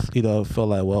 I just, you know, felt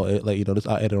like, well, like, you know, this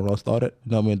how Ed and Ross started.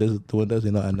 You know what I mean? This is doing this,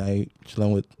 you know, and I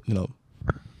chilling with, you know,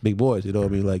 big boys, you know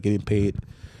what I mean? Like getting paid.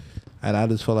 And I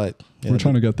just felt like, We're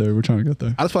trying to get there. We're trying to get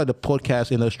there. I just feel like the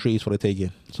podcast industry is for the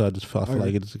taking. So I just felt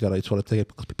like it's gotta sort of take it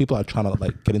because people are trying to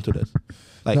like get into this.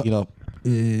 Like, No. you know,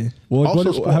 Yeah. Well, like,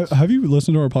 Also sports. have you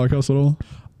listened to our podcast at all?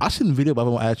 I seen video, but I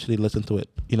haven't actually listened to it.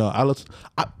 You know,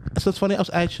 so it's funny. I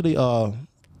was actually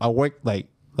I worked like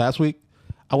last week.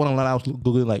 I went online. I was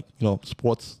googling like, you know,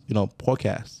 sports, you know,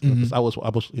 podcasts. I was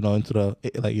you know, into the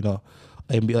like, you know,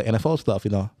 NBA, like NFL stuff,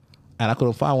 you know, and I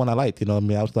couldn't find one I liked. You know what I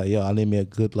mean? I was like, yo, I need me a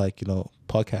good like, you know,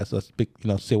 podcast. Let's speak, you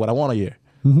know, say what I want to hear.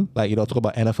 Like, you know, talk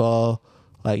about NFL,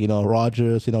 like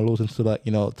Rogers, losing to the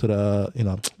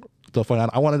to the final.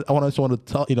 I wanted someone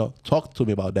to talk to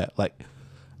me about that, like,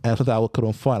 and something I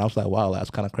couldn't find. I was like, wow, that's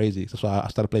kind of crazy. So I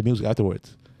started playing music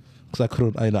afterwards because I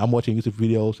couldn't. I'm watching YouTube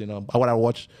videos. I want to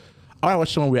watch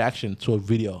someone reaction to a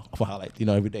video of a highlight,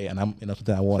 every day, and I'm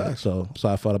something I wanted. So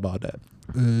I thought about that.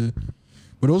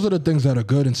 But those are the things that are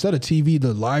good. Instead of TV,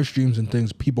 the live streams and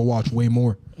things, people watch way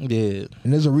more. Yeah.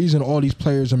 And there's a reason all these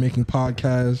players are making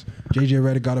podcasts. JJ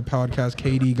Redick got a podcast.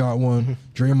 KD got one.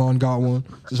 Draymond got one.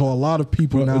 There's a lot of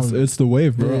people now. It's the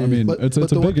wave, bro. Yeah. I mean, it's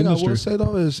a big industry. I will say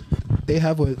though is they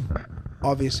have what,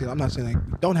 obviously, I'm not saying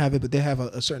like don't have it, but they have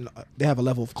they have a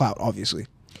level of clout, obviously.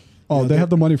 Oh, they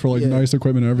have the money for like nice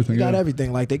equipment and everything. They got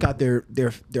everything. Like they got their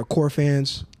core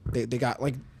fans. They got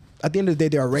like. At the end of the day,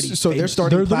 they're already So they're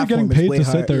starting. They're literally getting paid to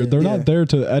sit there. They're not there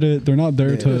to edit. They're not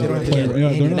there to play. They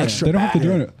don't have to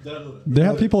do it. They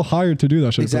have people hired to do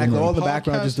that shit. Exactly. All the Podcast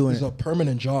background just doing is it. a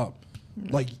permanent job.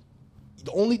 Like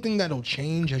the only thing that'll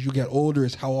change as you get older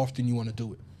is how often you want to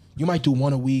do it. You might do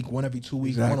one a week, one every 2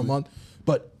 weeks, one a month,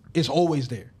 but it's always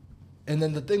there. And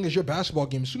then the thing is, your basketball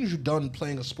game, as soon as you're done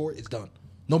playing a sport, it's done.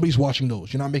 Nobody's watching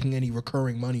those. You're not making any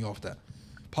recurring money off that.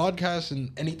 Podcasts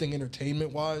and anything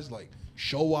entertainment wise, like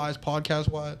show wise, podcast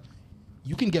wise,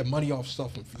 you can get money off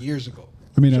stuff from years ago.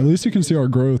 I mean, at least you can see our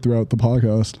growth throughout the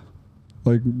podcast.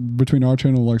 Like between our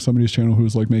channel, like somebody's channel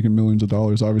who's like making millions of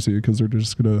dollars, obviously, because they're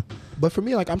just gonna. But for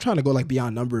me, like I'm trying to go like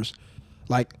beyond numbers,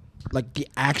 like the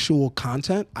actual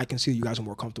content. I can see you guys are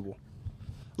more comfortable.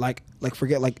 Like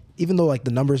forget like even though like the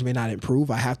numbers may not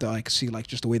improve, I have to like see like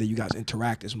just the way that you guys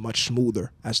interact is much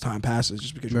smoother as time passes,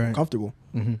 just because you're more comfortable.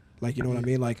 Mm-hmm. Like you know what I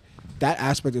mean? Like that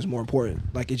aspect is more important.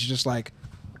 Like it's just like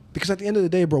because at the end of the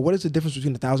day, bro, what is the difference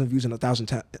between 1,000 views and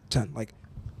 1,010? Like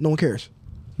no one cares.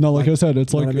 No, like I said,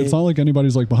 it's like it's not like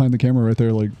anybody's like behind the camera right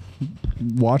there, like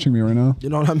watching me right now. You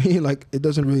know what I mean? Like it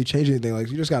doesn't really change anything. Like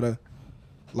you just gotta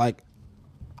like.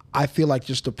 I feel like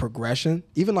just the progression,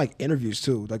 even like interviews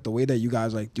too, like the way that you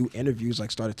guys like do interviews like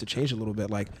started to change a little bit,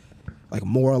 like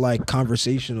more like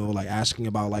conversational, like asking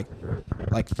about like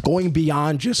going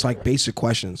beyond just like basic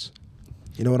questions.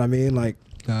 You know what I mean? Like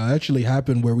it actually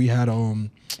happened where we had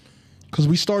because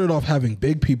we started off having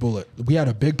big people. We had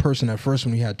a big person at first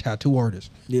when we had tattoo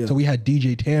artists. Yeah. So we had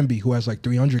DJ Tambi who has like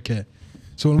 300K.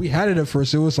 So when we had it at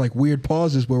first, it was like weird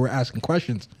pauses where we're asking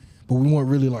questions. But we weren't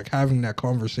really like having that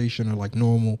conversation or like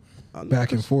normal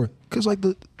back and forth. Because like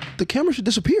the camera should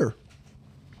disappear.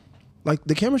 Like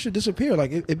the camera should disappear.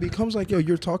 Like it becomes like, yo,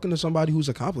 you're talking to somebody who's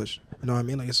accomplished. You know what I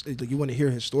mean? Like it's like you want to hear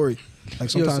his story.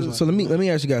 Like sometimes. So let me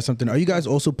ask you guys something. Are you guys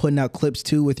also putting out clips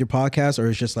too with your podcast, or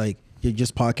it's just like you're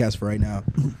just podcast for right now?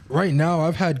 Right now,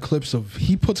 I've had clips of.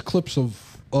 He puts clips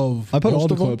of. I put all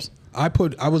the clips.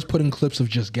 I was putting clips of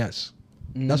just guests.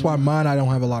 That's why mine I don't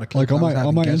have a lot of clips. Like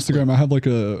on my Instagram, I have like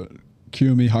a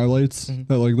QME highlights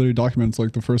that like literally documents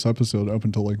like the first episode up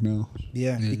until like now.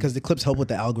 Yeah, because the clips help with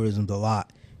the algorithms a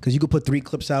lot. Because you could put 3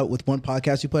 clips out with one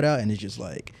podcast you put out, and it's just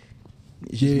like.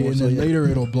 And then later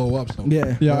it'll blow up. So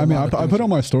Yeah. I mean, I put on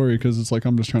my story because it's like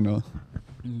I'm just trying to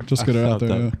just get it out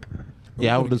there.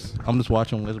 Yeah, I'm just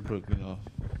watching Westbrook.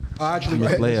 Actually,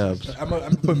 miss layups. I'm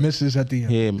gonna put misses at the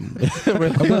end. Yeah,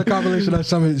 I'm gonna compilation of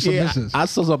some misses. I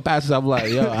saw some passes. I'm like,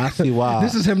 yo, I see why.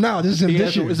 This is him now. This is him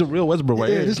this year. It's a real Westbrook right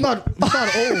here. It's not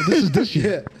old. This is this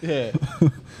year. Yeah.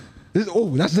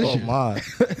 That's this year. My.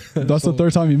 That's the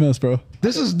third time you missed, bro.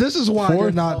 This is why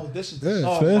you're not. This is Fifth,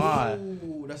 My.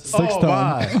 sixth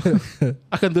time. My.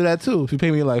 I can do that too if you pay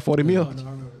me like 40 mil.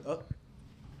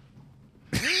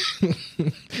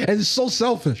 And it's so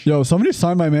selfish. Yo, somebody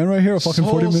signed my man right here a fucking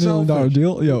So $40 million selfish.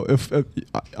 deal. Yo, if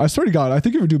I swear to God, I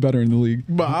think he would do better in the league.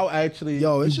 But I'll actually,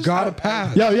 yo, it's You just gotta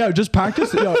pass. Yeah, just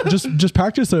practice. Just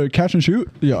practice a catch and shoot.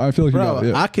 Yeah, I feel like you bro, got it.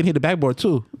 Yeah. I can hit the backboard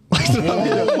too.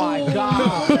 oh my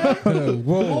god.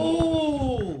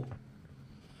 Whoa. Ooh.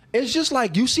 It's just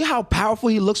like you see how powerful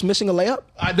he looks missing a layup.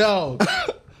 I know.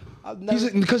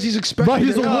 Because he's expecting. Bro,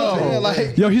 he's a to little,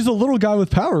 like- yo, he's a little guy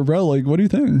with power, bro. Like, what do you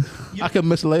think? I can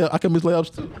miss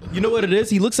layups too. You know what it is?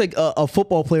 He looks like a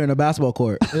football player in a basketball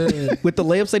court with the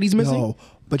layups that he's missing. Yo,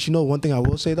 but you know one thing I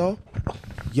will say though,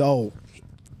 yo,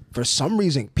 for some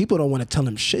reason people don't want to tell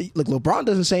him shit. Look, LeBron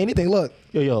doesn't say anything. Look,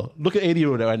 Yo, look at 80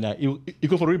 right now. You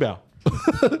go for the rebound.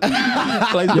 Yeah,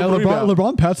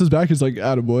 LeBron passes back. He's like,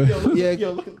 attaboy.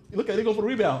 Yo, look at he go for the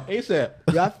rebound. ASAP.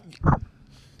 yeah,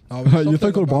 You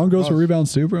think LeBron goes for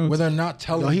rebounds too, bro? Where they're not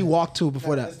telling. no, he him. walked too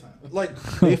before that. Like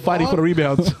They fighting for the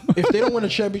rebounds. If they don't win a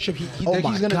championship, he's my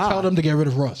going to God. tell them to get rid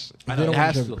of Russ. If they don't It win a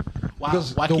has to. championship. Why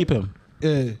Because why the- keep him?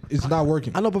 It's not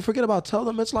working. I know, but forget about tell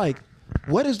them. It's like,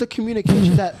 what is the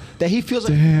communication that he feels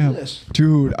like Damn, this?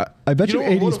 dude, I bet You you, know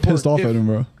what 80's would've pissed worked off if- at him,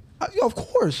 bro. Yeah, of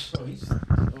course.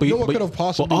 But know what could have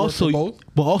possibly but worked also, for both?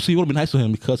 But also, you want to be nice to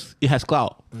him because it has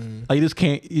clout. Like you just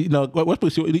can't,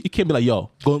 Westbrook, you can't be like,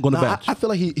 yo, go on the bench. I feel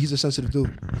like he's a sensitive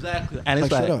dude. Exactly. And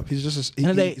it's Like, like, straight up. He's just he's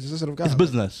a sensitive guy. it's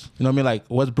business. You know what I mean? Like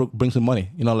Westbrook brings in money.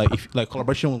 You know, like if like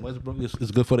collaboration with Westbrook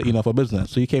is good for the for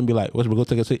business. So you can't be like Westbrook, go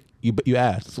take a seat. You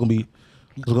ask. It's not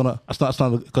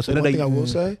because One thing I will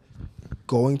say,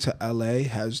 going to LA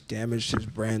has damaged his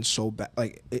brand so bad.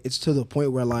 Like it's to the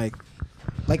point where like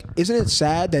isn't it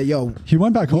sad that He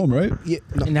went back home, right? yeah,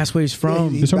 no, And that's where he's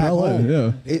from. He's from back LA, home.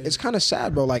 yeah. It's kind of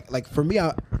sad, bro. Like for me,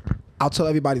 I'll tell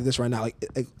everybody this right now.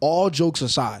 Like all jokes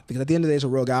aside, because at the end of the day, he's a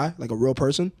real guy, like a real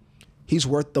person. He's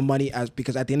worth the money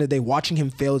because at the end of the day, watching him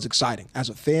fail is exciting. As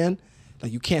a fan,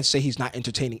 like you can't say he's not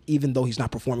entertaining, even though he's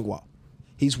not performing well.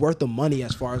 He's worth the money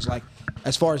as far as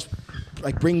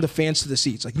bringing the fans to the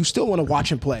seats. Like you still want to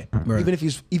watch him play, even if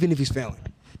he's failing.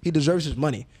 He deserves his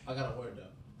money. I got a word though.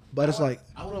 But it's like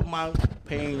I wouldn't mind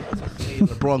paying.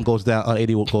 LeBron goes down,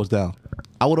 80 goes down.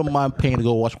 I wouldn't mind paying to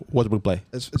go watch Westbrook play.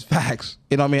 it's facts.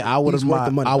 You know what I mean? I wouldn't He's worth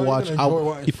the mind. money. I No, watch. you're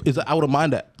gonna enjoy I wouldn't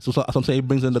mind that. So I'm saying he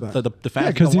brings in the fans.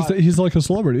 Yeah, because he's like a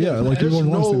celebrity. Yeah, like There's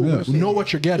everyone wants him. Yeah. you know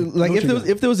what you're getting. Like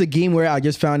if there was a game where I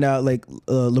just found out like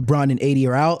LeBron and AD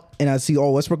are out, and I see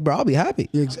all Westbrook, bro, I'll be happy.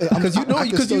 Because you know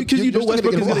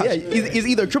Westbrook is gonna he's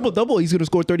either triple double, or he's gonna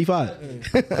score 35.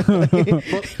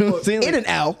 In and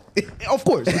out, of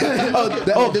course.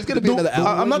 There's gonna be another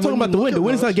I'm not talking about the win. The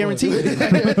win is not guaranteed.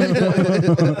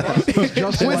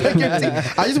 Just Win's not guaranteed.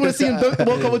 I just want to see him dunk the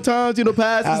ball a couple times,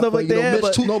 pass and stuff like that.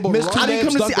 But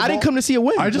I didn't come to see a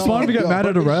win. I just want him to get mad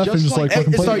at a ref and just like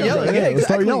fucking start play. yelling. Yeah, Start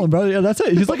exactly. yelling, bro. Yeah, that's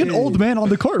it. He's like an old man on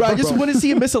the court. Bro, I bro. just want to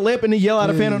see him miss a layup and then yell at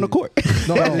a fan on the court.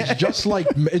 No, it's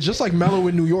just like Melo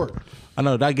in New York. I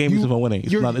know that game isn't for winning.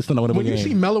 It's not a winnable when game. you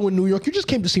see Melo in New York, you just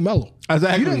came to see Melo.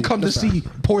 Exactly. You didn't come to see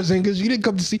Porzingis. You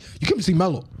came to see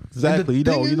Melo. Exactly. And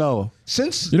the thing You is, know.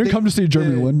 Since You didn't come to see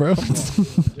Jeremy Lin, bro.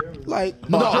 Like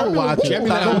No, I would watch it. Jeremy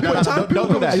Lin, at one time,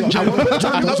 Don't do that.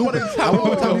 At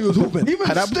one time he was hooping. even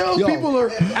still, people are.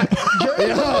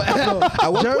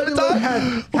 At one point in time,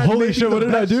 had Holy maybe shit, what the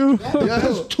did I best- do? The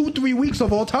best 2-3 weeks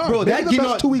of all time. Bro, Maybe that the game,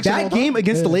 best 2 weeks of all that time. game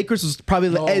against the Lakers was probably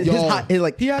his high.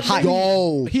 He had high.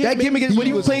 he had That game maybe- against when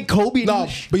he was playing Kobe. no,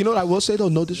 but you know what I will say though,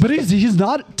 no But disrespect. he's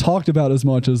not talked about as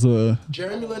much as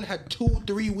Jeremy Lin had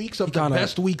 2-3 weeks of the kinda-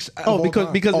 best weeks. Of Oh, all because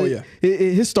time. because Oh, it-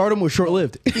 his stardom was short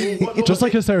lived. just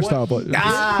like his hairstyle. But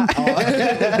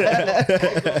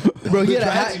Bro, he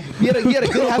had a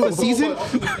good half a season.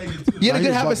 He had a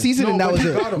good half a season, and that was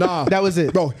it. Nah, That was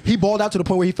it. bro. He balled out to the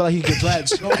point where he felt like he could get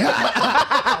dreads.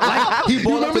 Like, he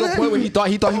balled out to the point where he thought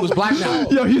he was black now.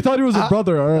 yo, he thought he was a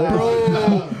brother. All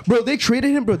right. Bro, they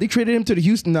traded him. Bro, they traded him to the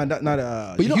Houston.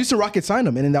 you know- Houston Rockets signed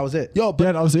him, and then that was it. Yo, but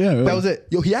Yeah, that was That was it.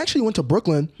 Yo, he actually went to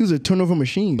Brooklyn, He was a turnover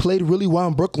machine. played really well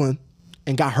in Brooklyn,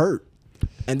 and got hurt.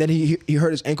 And then he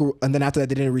hurt his ankle, and then after that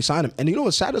they didn't re-sign him. And you know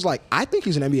what's sad is like I think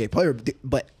he's an NBA player,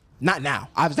 but not now.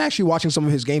 I was actually watching some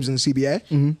of his games in the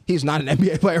CBA. He's not an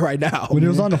NBA player right now. When he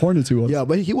was on the Hornets, he was. Yeah,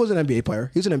 but he was an NBA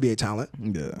player. He's an NBA talent.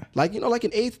 Yeah. Like like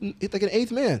an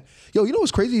eighth man. Yo, you know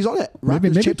what's crazy? He's on that Raptors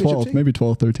Maybe championship 12, team. maybe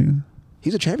 12, 13.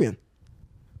 He's a champion.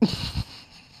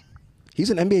 He's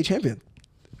an NBA champion.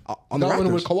 On the Not when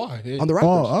it was Raptors. Kawhi. On the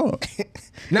Raptors. Oh,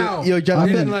 Now, Yo, John, I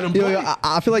didn't let him play.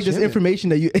 I feel like there's information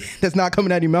that's not coming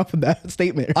out of your mouth from that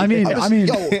statement. I mean,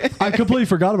 Yo. I completely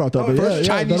forgot about that. But yeah, First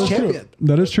Chinese that is champion. true.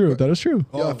 That is true. That is true.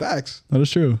 Yo, facts. That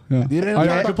is true. Yeah, didn't I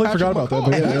talk completely forgot Patrick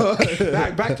about that. But yeah,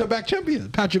 yeah. Back-to-back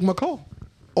champion, Patrick McCall.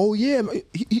 Oh yeah,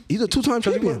 he's a two-time He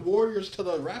champion. went Warriors to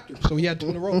the Raptors, so he had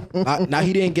 2 in a row. Now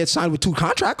he didn't get signed with 2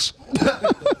 contracts.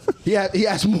 he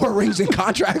has more rings and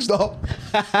contracts though.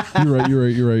 You're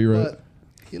right. But,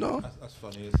 you know, That's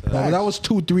funny. That was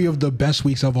 2-3 of the best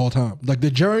weeks of all time. Like the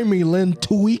Jeremy Lin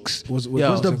 2 weeks was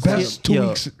the best 2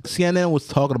 weeks. CNN was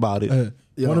talking about it.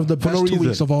 One of the For best no 2 reason.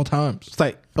 weeks of all time. It's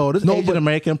like, oh, this Asian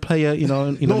American player, in No,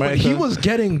 America. but he was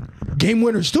getting game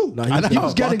winners too. No, he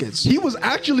was getting buckets. He was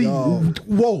actually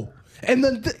whoa. And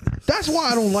then that's why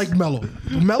I don't like Melo.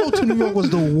 Melo to New York was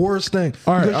the worst thing.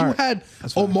 All right, because all you right. had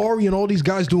Omari and all these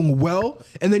guys doing well,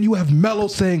 and then you have Melo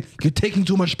saying you're taking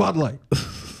too much spotlight.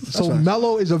 So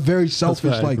Melo is a very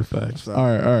selfish Facts. All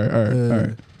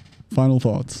right. Final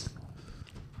thoughts.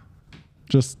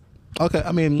 Just Okay,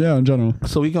 I mean, in general.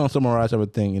 So we're gonna summarize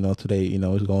everything, today.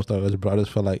 It's gonna start as brothers.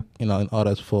 Feel like, in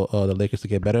order for the Lakers to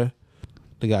get better,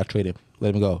 they gotta trade him,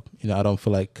 let him go. I don't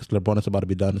feel like, because LeBron is about to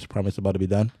be done, his prime is about to be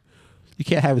done. You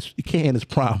can't end his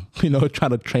prime,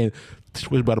 trying to teach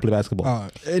Westbrook how to play basketball.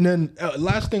 And then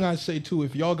last thing I say too,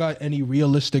 if y'all got any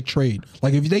realistic trade,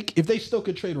 like if they still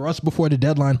could trade Russ before the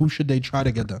deadline, who should they try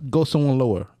to get them? Go someone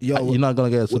lower. You're not gonna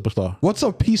get a superstar. What's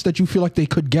a piece that you feel like they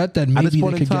could get that maybe they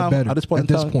could get better? At this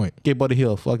point, get Buddy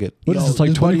Hill. Fuck it. What is this,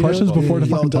 like 20 questions before the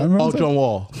fucking time runs? John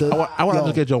Wall. I want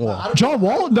to get John Wall. John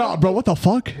Wall? No, bro, what the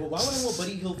fuck? Why would I want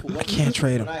Buddy Hill for? I can't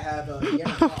trade him. I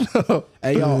have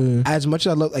Hey, yo, as much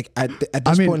as I look like at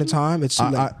this point in time, it's too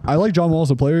late. I like John Wall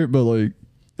as a player, but like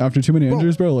after too many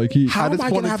injuries, bro, like How am I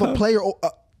gonna have a player?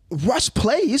 Russ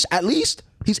plays at least.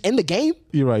 He's in the game.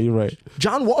 You're right.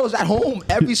 John Wall is at home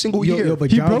every single year.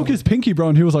 He broke his pinky, bro,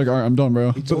 and he was like, all right, I'm done,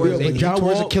 bro. He tore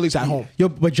his Achilles at home.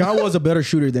 But John Wall's a better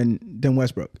shooter than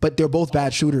Westbrook. But they're both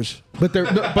bad shooters. But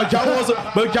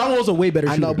John Wall's a way better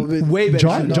shooter. I know, but way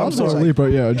better. John's so elite, bro.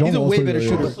 Yeah, John He's a Wall's way better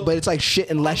shooter. But it's like shit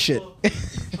and less shit.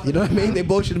 You know what I mean? They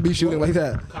both shouldn't be shooting like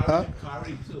that. Huh?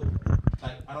 Kyrie too.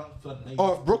 Like I don't feel like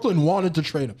Or if Brooklyn wanted to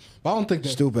trade him, but I don't think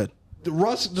Stupid.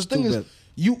 Russ. The thing is,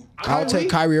 I'll take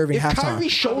Kyrie Irving if halftime. Kyrie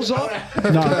shows up,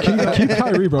 Nah, keep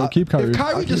Kyrie, bro. Keep Kyrie. if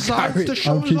Kyrie decides to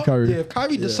show keep up, Kyrie. if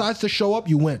Kyrie decides to show up,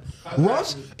 you win.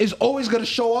 Russ is always gonna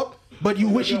show up, but you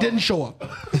wish he didn't show up.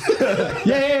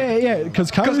 Yeah.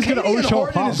 Because Kyrie's gonna always show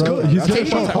up hot, bro. He's gonna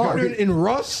show up hot. Harden and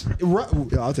Russ.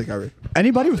 Yeah, I'll take Kyrie.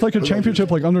 Anybody with like a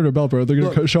championship like under their belt, bro, they're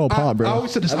gonna show up hot, bro. I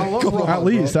always said this. I love Russ,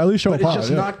 At least show but up hot. it's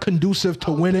just not conducive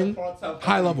to winning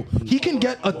high level. He can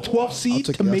get a 12th seed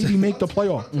to maybe make the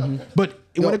playoff, but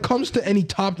when it comes to any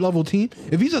top level team,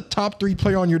 if he's a top 3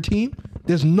 player on your team,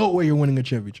 there's no way you're winning a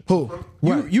championship. Who?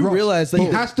 You Russ. realize that he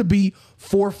has to be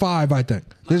 4-5. I think.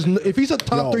 If he's a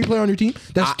top 3 player on your team,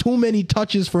 that's too many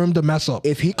touches for him to mess up.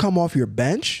 If he come off your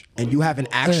bench and you have an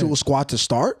actual squad to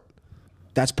start,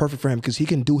 that's perfect for him because he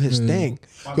can do his thing.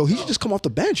 Yo, he should just come off the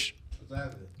bench.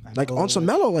 Like on some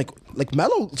Melo, like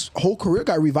Melo's whole career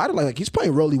got revitalized. Like he's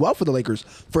playing really well for the Lakers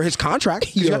for his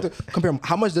contract. You have to compare him.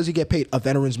 How much does he get paid? A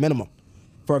veteran's minimum.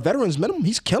 For a veteran's minimum,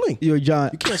 he's killing. Yo,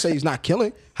 John, you can't say he's not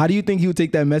killing. How do you think he would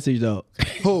take that message though?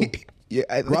 Who?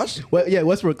 Russ? Well, yeah,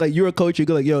 Westbrook. Like you're a coach, you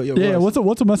go like, yo, Yeah, Russ,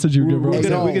 what's a message you give, bro?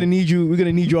 we're gonna need you. We're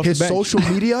gonna need you off His the bench.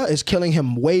 social media is killing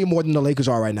him way more than the Lakers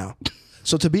are right now.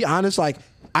 So to be honest, like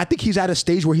I think he's at a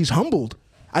stage where he's humbled.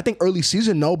 I think early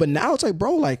season, no, but now it's like,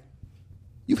 bro, like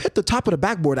you've hit the top of the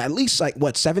backboard at least like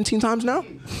what 17 times now.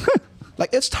 Like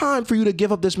it's time for you to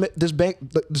give up this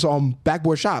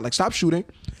backboard shot. Like stop shooting.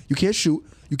 You can't shoot.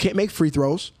 You can't make free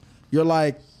throws. You're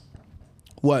like,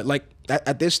 what? Like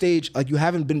at this stage, like you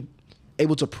haven't been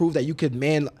able to prove that you could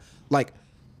like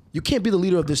you can't be the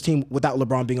leader of this team without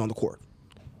LeBron being on the court.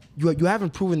 You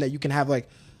haven't proven that you can have like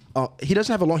he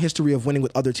doesn't have a long history of winning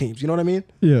with other teams. You know what I mean?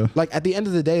 Yeah. Like at the end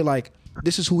of the day, like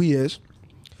this is who he is.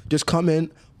 Just come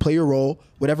in, play your role,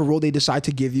 whatever role they decide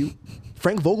to give you.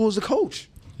 Frank Vogel is the coach.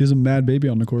 He's a mad baby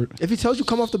on the court. If he tells you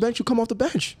come off the bench, you come off the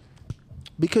bench.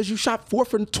 Because you shot 4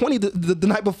 for 20 the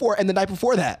night before and the night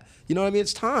before that. You know what I mean?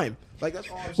 It's time. Like that's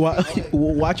all I'm saying.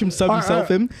 Watch him sub himself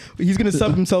in. He's gonna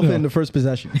sub himself in the first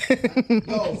possession.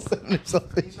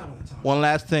 One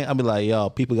last thing, I'll be like, yo,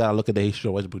 people gotta look at the history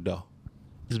of Westbrook though.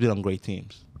 He's been on great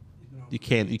teams. You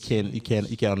can't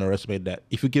underestimate that.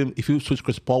 If you switch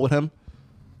Chris Paul with him,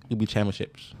 it'll be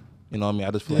championships. You know what I mean?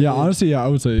 I just feel like honestly, I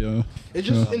would say It's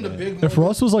just in the big. If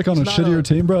Russ was like on a shittier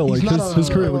team, bro, like his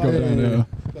career would go down.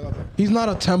 Yeah. He's not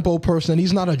a tempo person.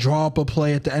 He's not a draw up a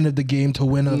play at the end of the game to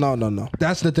win. No.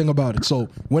 That's the thing about it. So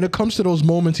when it comes to those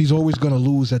moments, he's always gonna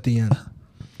lose at the end.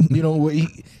 You know,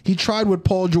 he tried with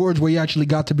Paul George where he actually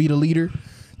got to be the leader.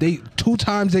 2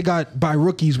 times they got by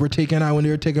rookies were taken out when they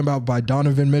were taken out by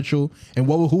Donovan Mitchell. And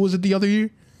who was it the other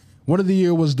year? One of the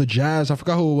year was the Jazz. I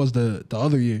forgot who it was the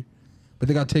other year. But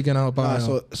they got taken out by.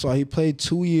 So he played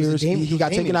 2 years. He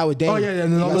got taken out with Dame. Oh yeah,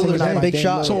 and then big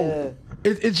shot. So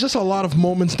it's just a lot of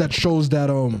moments that shows that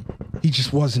he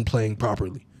just wasn't playing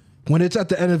properly. When it's at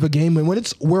the end of a game and when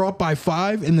we're up by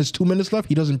 5 and there's 2 minutes left,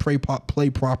 he doesn't play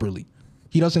properly.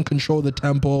 He doesn't control the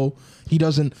tempo. He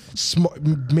doesn't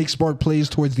make smart plays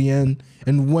towards the end.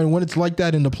 And when it's like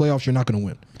that in the playoffs, you're not going to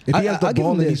win. If he has the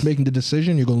ball and he's making the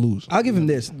decision, you're going to lose. I'll give him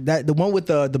this. That the one with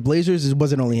the Blazers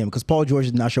wasn't only him because Paul George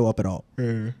did not show up at all.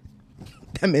 That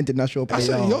man did not show up at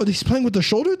all. Yo, he's playing with the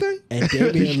shoulder thing? And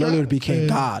Damian Lillard became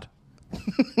God.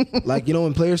 Like, you know,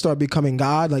 when players start becoming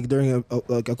God, like during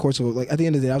a course of, like at the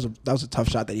end of the day, that was a tough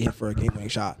shot that he hit for a game-winning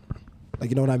shot. Like,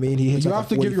 you know what I mean? He hits you like have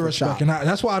to give your respect, shot. and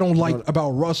that's why I don't like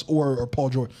about Russ or Paul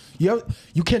George. You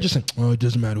can't just say, "Oh, it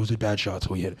doesn't matter. It was a bad shot,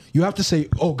 so he hit it." You have to say,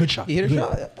 "Oh, good shot." He hit a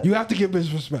shot. You have to give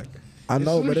his respect. I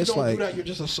know, as soon but as it's you don't like do that, you're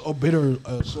just a bitter.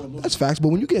 That's facts. But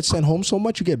when you get sent home so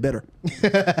much, you get bitter.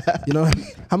 You know,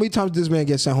 how many times did this man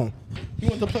get sent home? He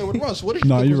went to play with Russ. What did you?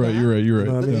 No, think you're was right. gonna You're right.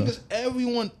 happen? The thing is,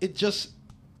 everyone.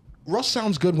 Russ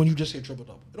sounds good when you just hear triple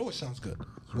double. It always sounds good,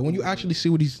 but when you actually see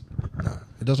what he's,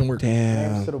 it doesn't work.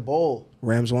 Damn. to the bowl.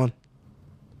 Rams won.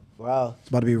 Wow. It's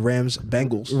about to be Rams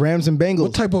Bengals. Rams and Bengals.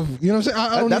 What type of, you know what I'm saying?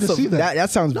 I don't need to see that. That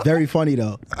sounds very funny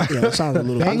though. Yeah, that sounds a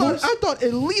little. I thought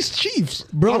at least Chiefs.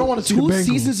 Bro, I don't want to see the 2 Bengals.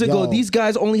 seasons ago, Yo. these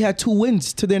guys only had 2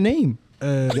 wins to their name.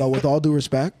 Yo, with all due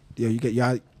respect, you get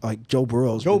y'all like Joe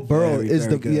Burrow. Joe Burrow is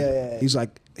the- good. yeah.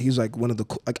 He's like one of the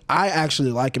like I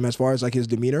actually like him as far as like his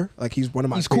demeanor. Like he's one of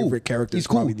my He's favorite cool. characters. He's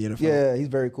cool. Probably in the NFL. Yeah, he's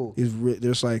very cool. He's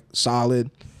just like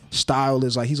solid. Style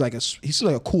is like he's like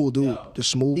a cool dude, just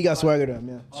smooth. He got swagger to him,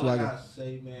 yeah. All I gotta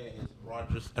say, man,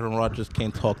 is Aaron Rodgers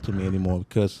can't talk to me anymore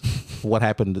because what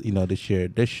happened, this year.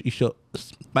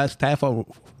 Matt Stafford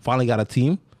finally got a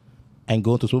team and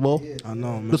going to Super Bowl. I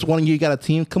know, man. This 1 year you got a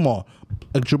team. Come on,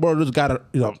 like Joe Burrow just got a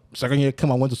second year.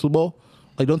 Come on, went to Super Bowl.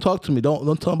 Like don't talk to me. Don't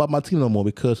tell me about my team no more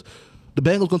because the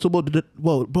Bengals going to Super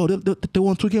Bowl. Bro, they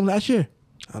won 2 games last year.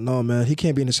 I know, man. He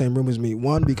can't be in the same room as me.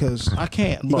 1, because I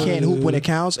can't. he Bro. can't hoop when it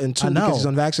counts, and 2, I know. because he's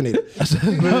unvaccinated.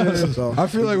 So I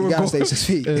feel like he we're gotta going- stay 6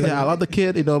 feet. Yeah, I love the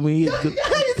kid. You know what I mean?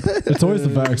 It's always the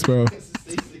facts, bro.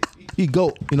 He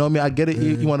GOAT. You know what I mean? I get it.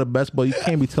 You one of the best, but you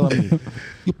can't be telling me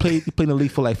you played in the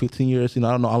league for like 15 years. I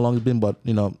don't know how long it's been, but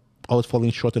always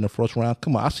falling short in the first round.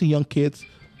 Come on, I see young kids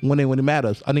winning when it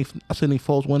matters. I see Nick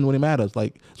Foles win when it matters.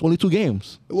 Like it's only 2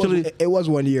 games. It was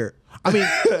 1 year. I mean,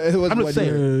 It was I'm just 1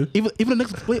 saying. year. Even the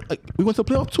next play, like we went to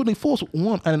the playoffs. 2 Nick Foles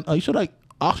won, and you should like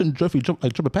Austin Jeffrey jump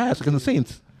a pass against the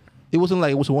Saints. It wasn't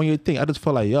like it was a 1 year thing. I just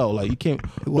felt like you can't.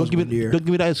 was Don't give 1 year. Don't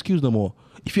give me that excuse no more.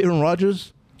 If you're Aaron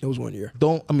Rodgers, It was 1 year.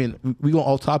 don't. I mean, we going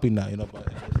all topic now. But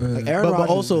Like Aaron But Rodgers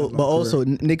also,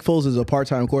 Nick Foles is a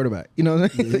part-time quarterback. You know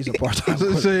what I mean? he's a part-time.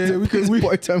 He's a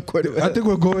part-time quarterback. I think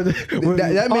we're going.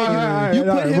 That man, you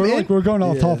put him in. We're going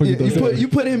off topic. with this. You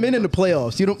put him in the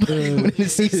playoffs. You don't put him in the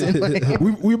season. Like,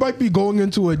 we might be going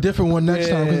into a different one next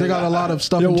time because they got a lot of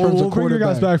stuff Yeah, in terms we'll of bring you quarterback.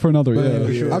 guys back for another.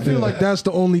 Yeah, I feel like that's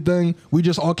the only thing. We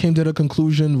just all came to the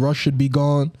conclusion Russ should be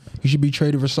gone. He should be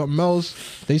traded for something else.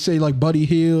 They say like Buddy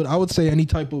Hield. I would say any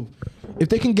type of, if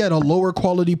they can get a lower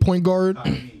quality point guard,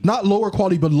 not lower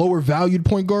quality but lower valued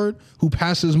point guard who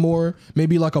passes more,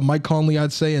 maybe like a Mike Conley,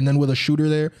 I'd say, and then with a shooter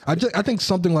there. I think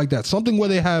something like that, something where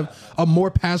they have a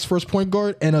more pass first point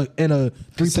guard and a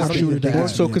 3-point shooter. That's More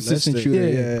so consistent shooter.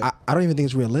 Yeah. I don't even think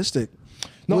it's realistic.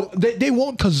 No, they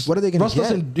won't because What are they gonna Russ get?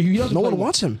 doesn't. He doesn't No play one well.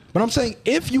 wants him. But I'm saying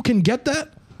if you can get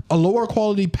that, a lower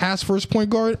quality pass first point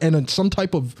guard and some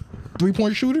type of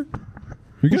 3-point shooter You're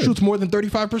who good. shoots more than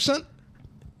 35%,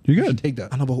 You're good. take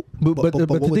that. I know, But what the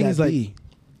would thing that is like, be?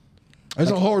 It's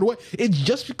a hard way. It's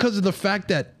just because of the fact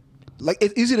that Like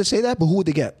it's easy to say that, but who would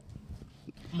they get?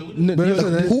 Who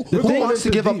wants to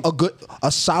give up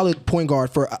a solid point guard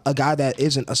for a guy that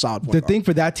isn't a solid point the guard? thing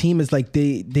for that team is like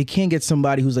they can't get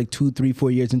somebody who's like 2, 3,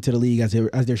 4 years into the league as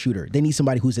their shooter. They need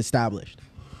somebody who's established.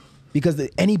 Because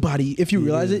anybody, if you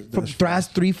realize it, from the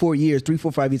last 3, 4 years, 3,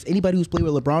 4, 5 years, anybody who's played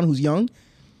with LeBron who's young,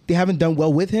 they haven't done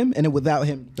well with him, and then without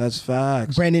him, That's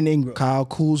facts. Brandon Ingram, Kyle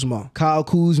Kuzma,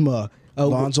 Kuzma,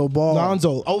 Lonzo Ball.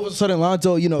 All of a sudden,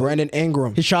 Lonzo, Brandon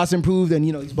Ingram. his shots improved, and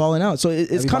he's balling out. So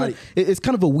it's kind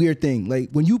of a weird thing. Like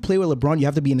when you play with LeBron, you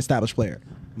have to be an established player.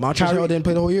 Montrezl didn't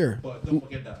play the whole year. But don't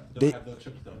forget that they don't have no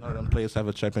chips though. None of them players have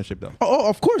a championship though. Oh,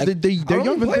 of course, they're I don't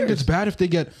young even think players. it's bad if they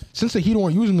get, since the Heat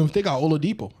aren't using them, if they got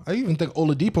Oladipo. I even think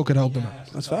Oladipo could help them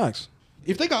out. That's facts.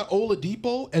 If they got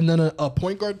Oladipo and then a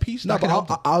point guard piece, No, that could help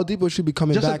them. but Oladipo should be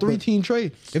coming Just back. a 3-team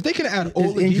trade. If they can add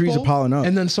Oladipo injuries are piling up.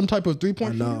 and then some type of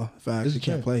 3-point No, shooter, facts. it's He a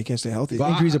can't chance. play. He can't stay healthy. But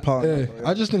Injuries are piling up.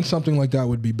 I just think something like that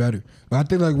would be better. But I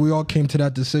think like we all came to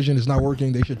that decision. It's not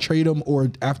working. They should trade him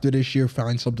or after this year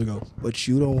find something else. But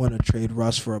you don't want to trade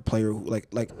Russ for a player who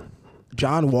like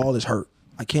John Wall is hurt.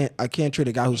 I can't trade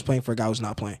a guy who's playing for a guy who's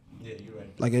not playing. Yeah, you're right.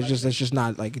 Like it's just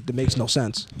not like it makes no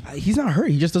sense. He's not hurt.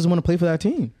 He just doesn't want to play for that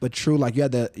team. But true, like you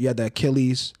had the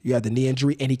Achilles, you had the knee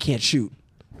injury, and he can't shoot,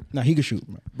 No, he can shoot,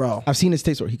 bro. I've seen his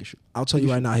takes where he can shoot. I'll tell you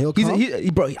right now, he'll He's come.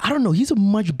 bro. I don't know. He's a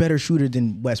much better shooter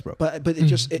than Westbrook. But it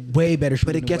just way better shooter.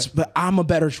 But it than gets. Westbrook. But I'm a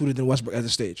better shooter than Westbrook at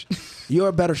this stage. You're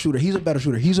a better shooter. He's a better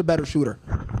shooter. He's a better shooter.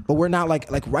 But we're not like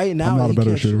right now. I'm not a he better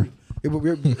can't shooter. shoot.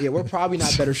 We're probably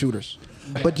not better shooters.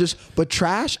 But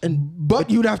trash and But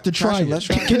you'd have to trash try and it. less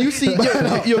trash. Can you see?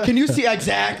 Can you see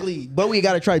exactly? But we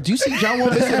gotta try. Do you see John Wall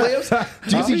missing layups?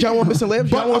 Do you see John Wall missing layups?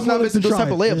 John Wall's I'm not willing missing to those try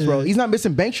type of it. layups, bro. Yeah. He's not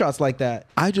missing bank shots like that.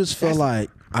 I just feel like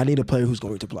I need a player who's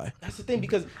going to play. That's the thing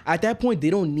because at that point they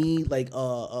don't need like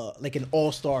an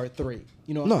all-star 3.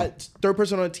 No. A third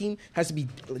person on the team has to be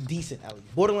decent, at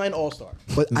least borderline all-star.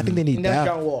 But I think they need And that's depth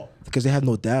John Wall. because they have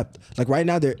no depth. Like right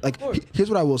now, they're like. Here's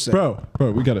what I will say, Bro,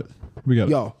 we got it. We got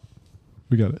it. Yo,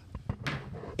 We got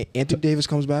it. Anthony Davis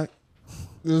comes back,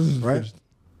 right?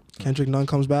 Kendrick Nunn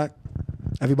comes back,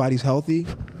 everybody's healthy,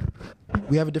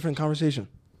 we have a different conversation.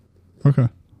 Okay.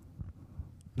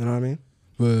 You know what I mean?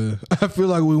 But I feel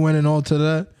like we went in all to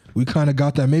that. We kind of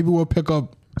got that. Maybe we'll pick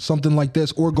up something like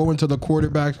this or go into the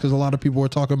quarterbacks because a lot of people were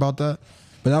talking about that.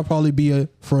 But that'll probably be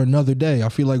for another day. I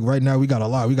feel like right now we got a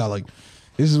lot. We got like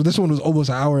this one was almost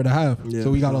an hour and a half. Yeah,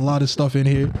 so we got a lot of stuff in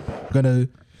here. Gonna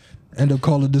end up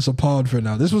calling this a pod for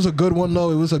now. This was a good one though.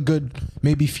 It was a good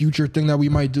maybe future thing that we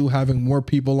might do, having more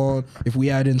people on. If we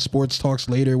add in sports talks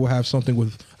later, we'll have something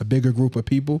with a bigger group of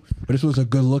people. But this was a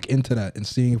good look into that and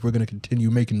seeing if we're gonna continue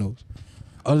making those.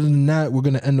 Other than that, we're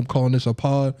gonna end up calling this a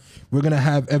pod. We're gonna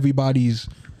have everybody's.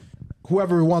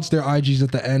 Whoever wants their IGs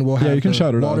at the end, we'll have you can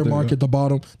shout it out watermark there, at the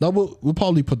bottom. No, we'll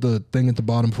probably put the thing at the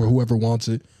bottom for whoever wants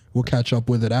it. We'll catch up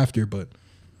with it after, but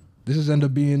this is end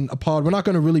up being a pod. We're not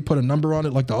going to really put a number on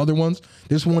it like the other ones.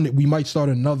 This one, we might start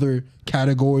another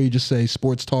category, just say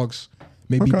sports talks,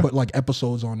 maybe put like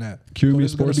episodes on that. QME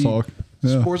this is gonna sports be talk.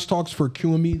 Yeah. Sports talks for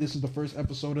QME. This is the first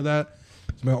episode of that.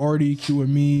 It's my Artie,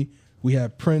 QME. We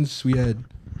had Prince. We had...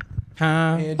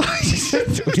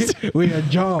 we had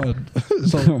John.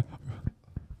 So...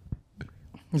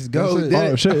 Let's go.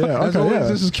 Oh shit, yeah. As Okay, always, yeah.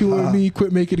 this is QME.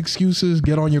 Quit making excuses.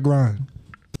 Get on your grind.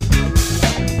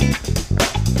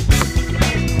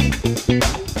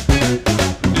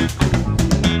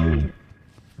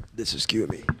 This is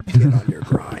QME. Get on your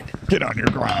grind. Get on your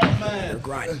grind. Your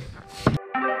grind.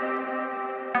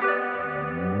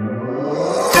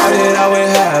 Started out with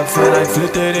half and I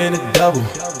flipped it in a double.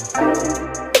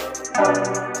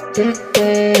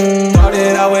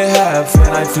 Started out with half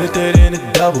and I flipped it in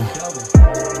a double.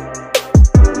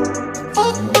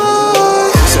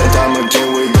 Said I'm a G,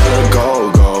 we better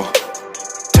go.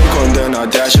 Take one then I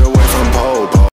dash away from pole.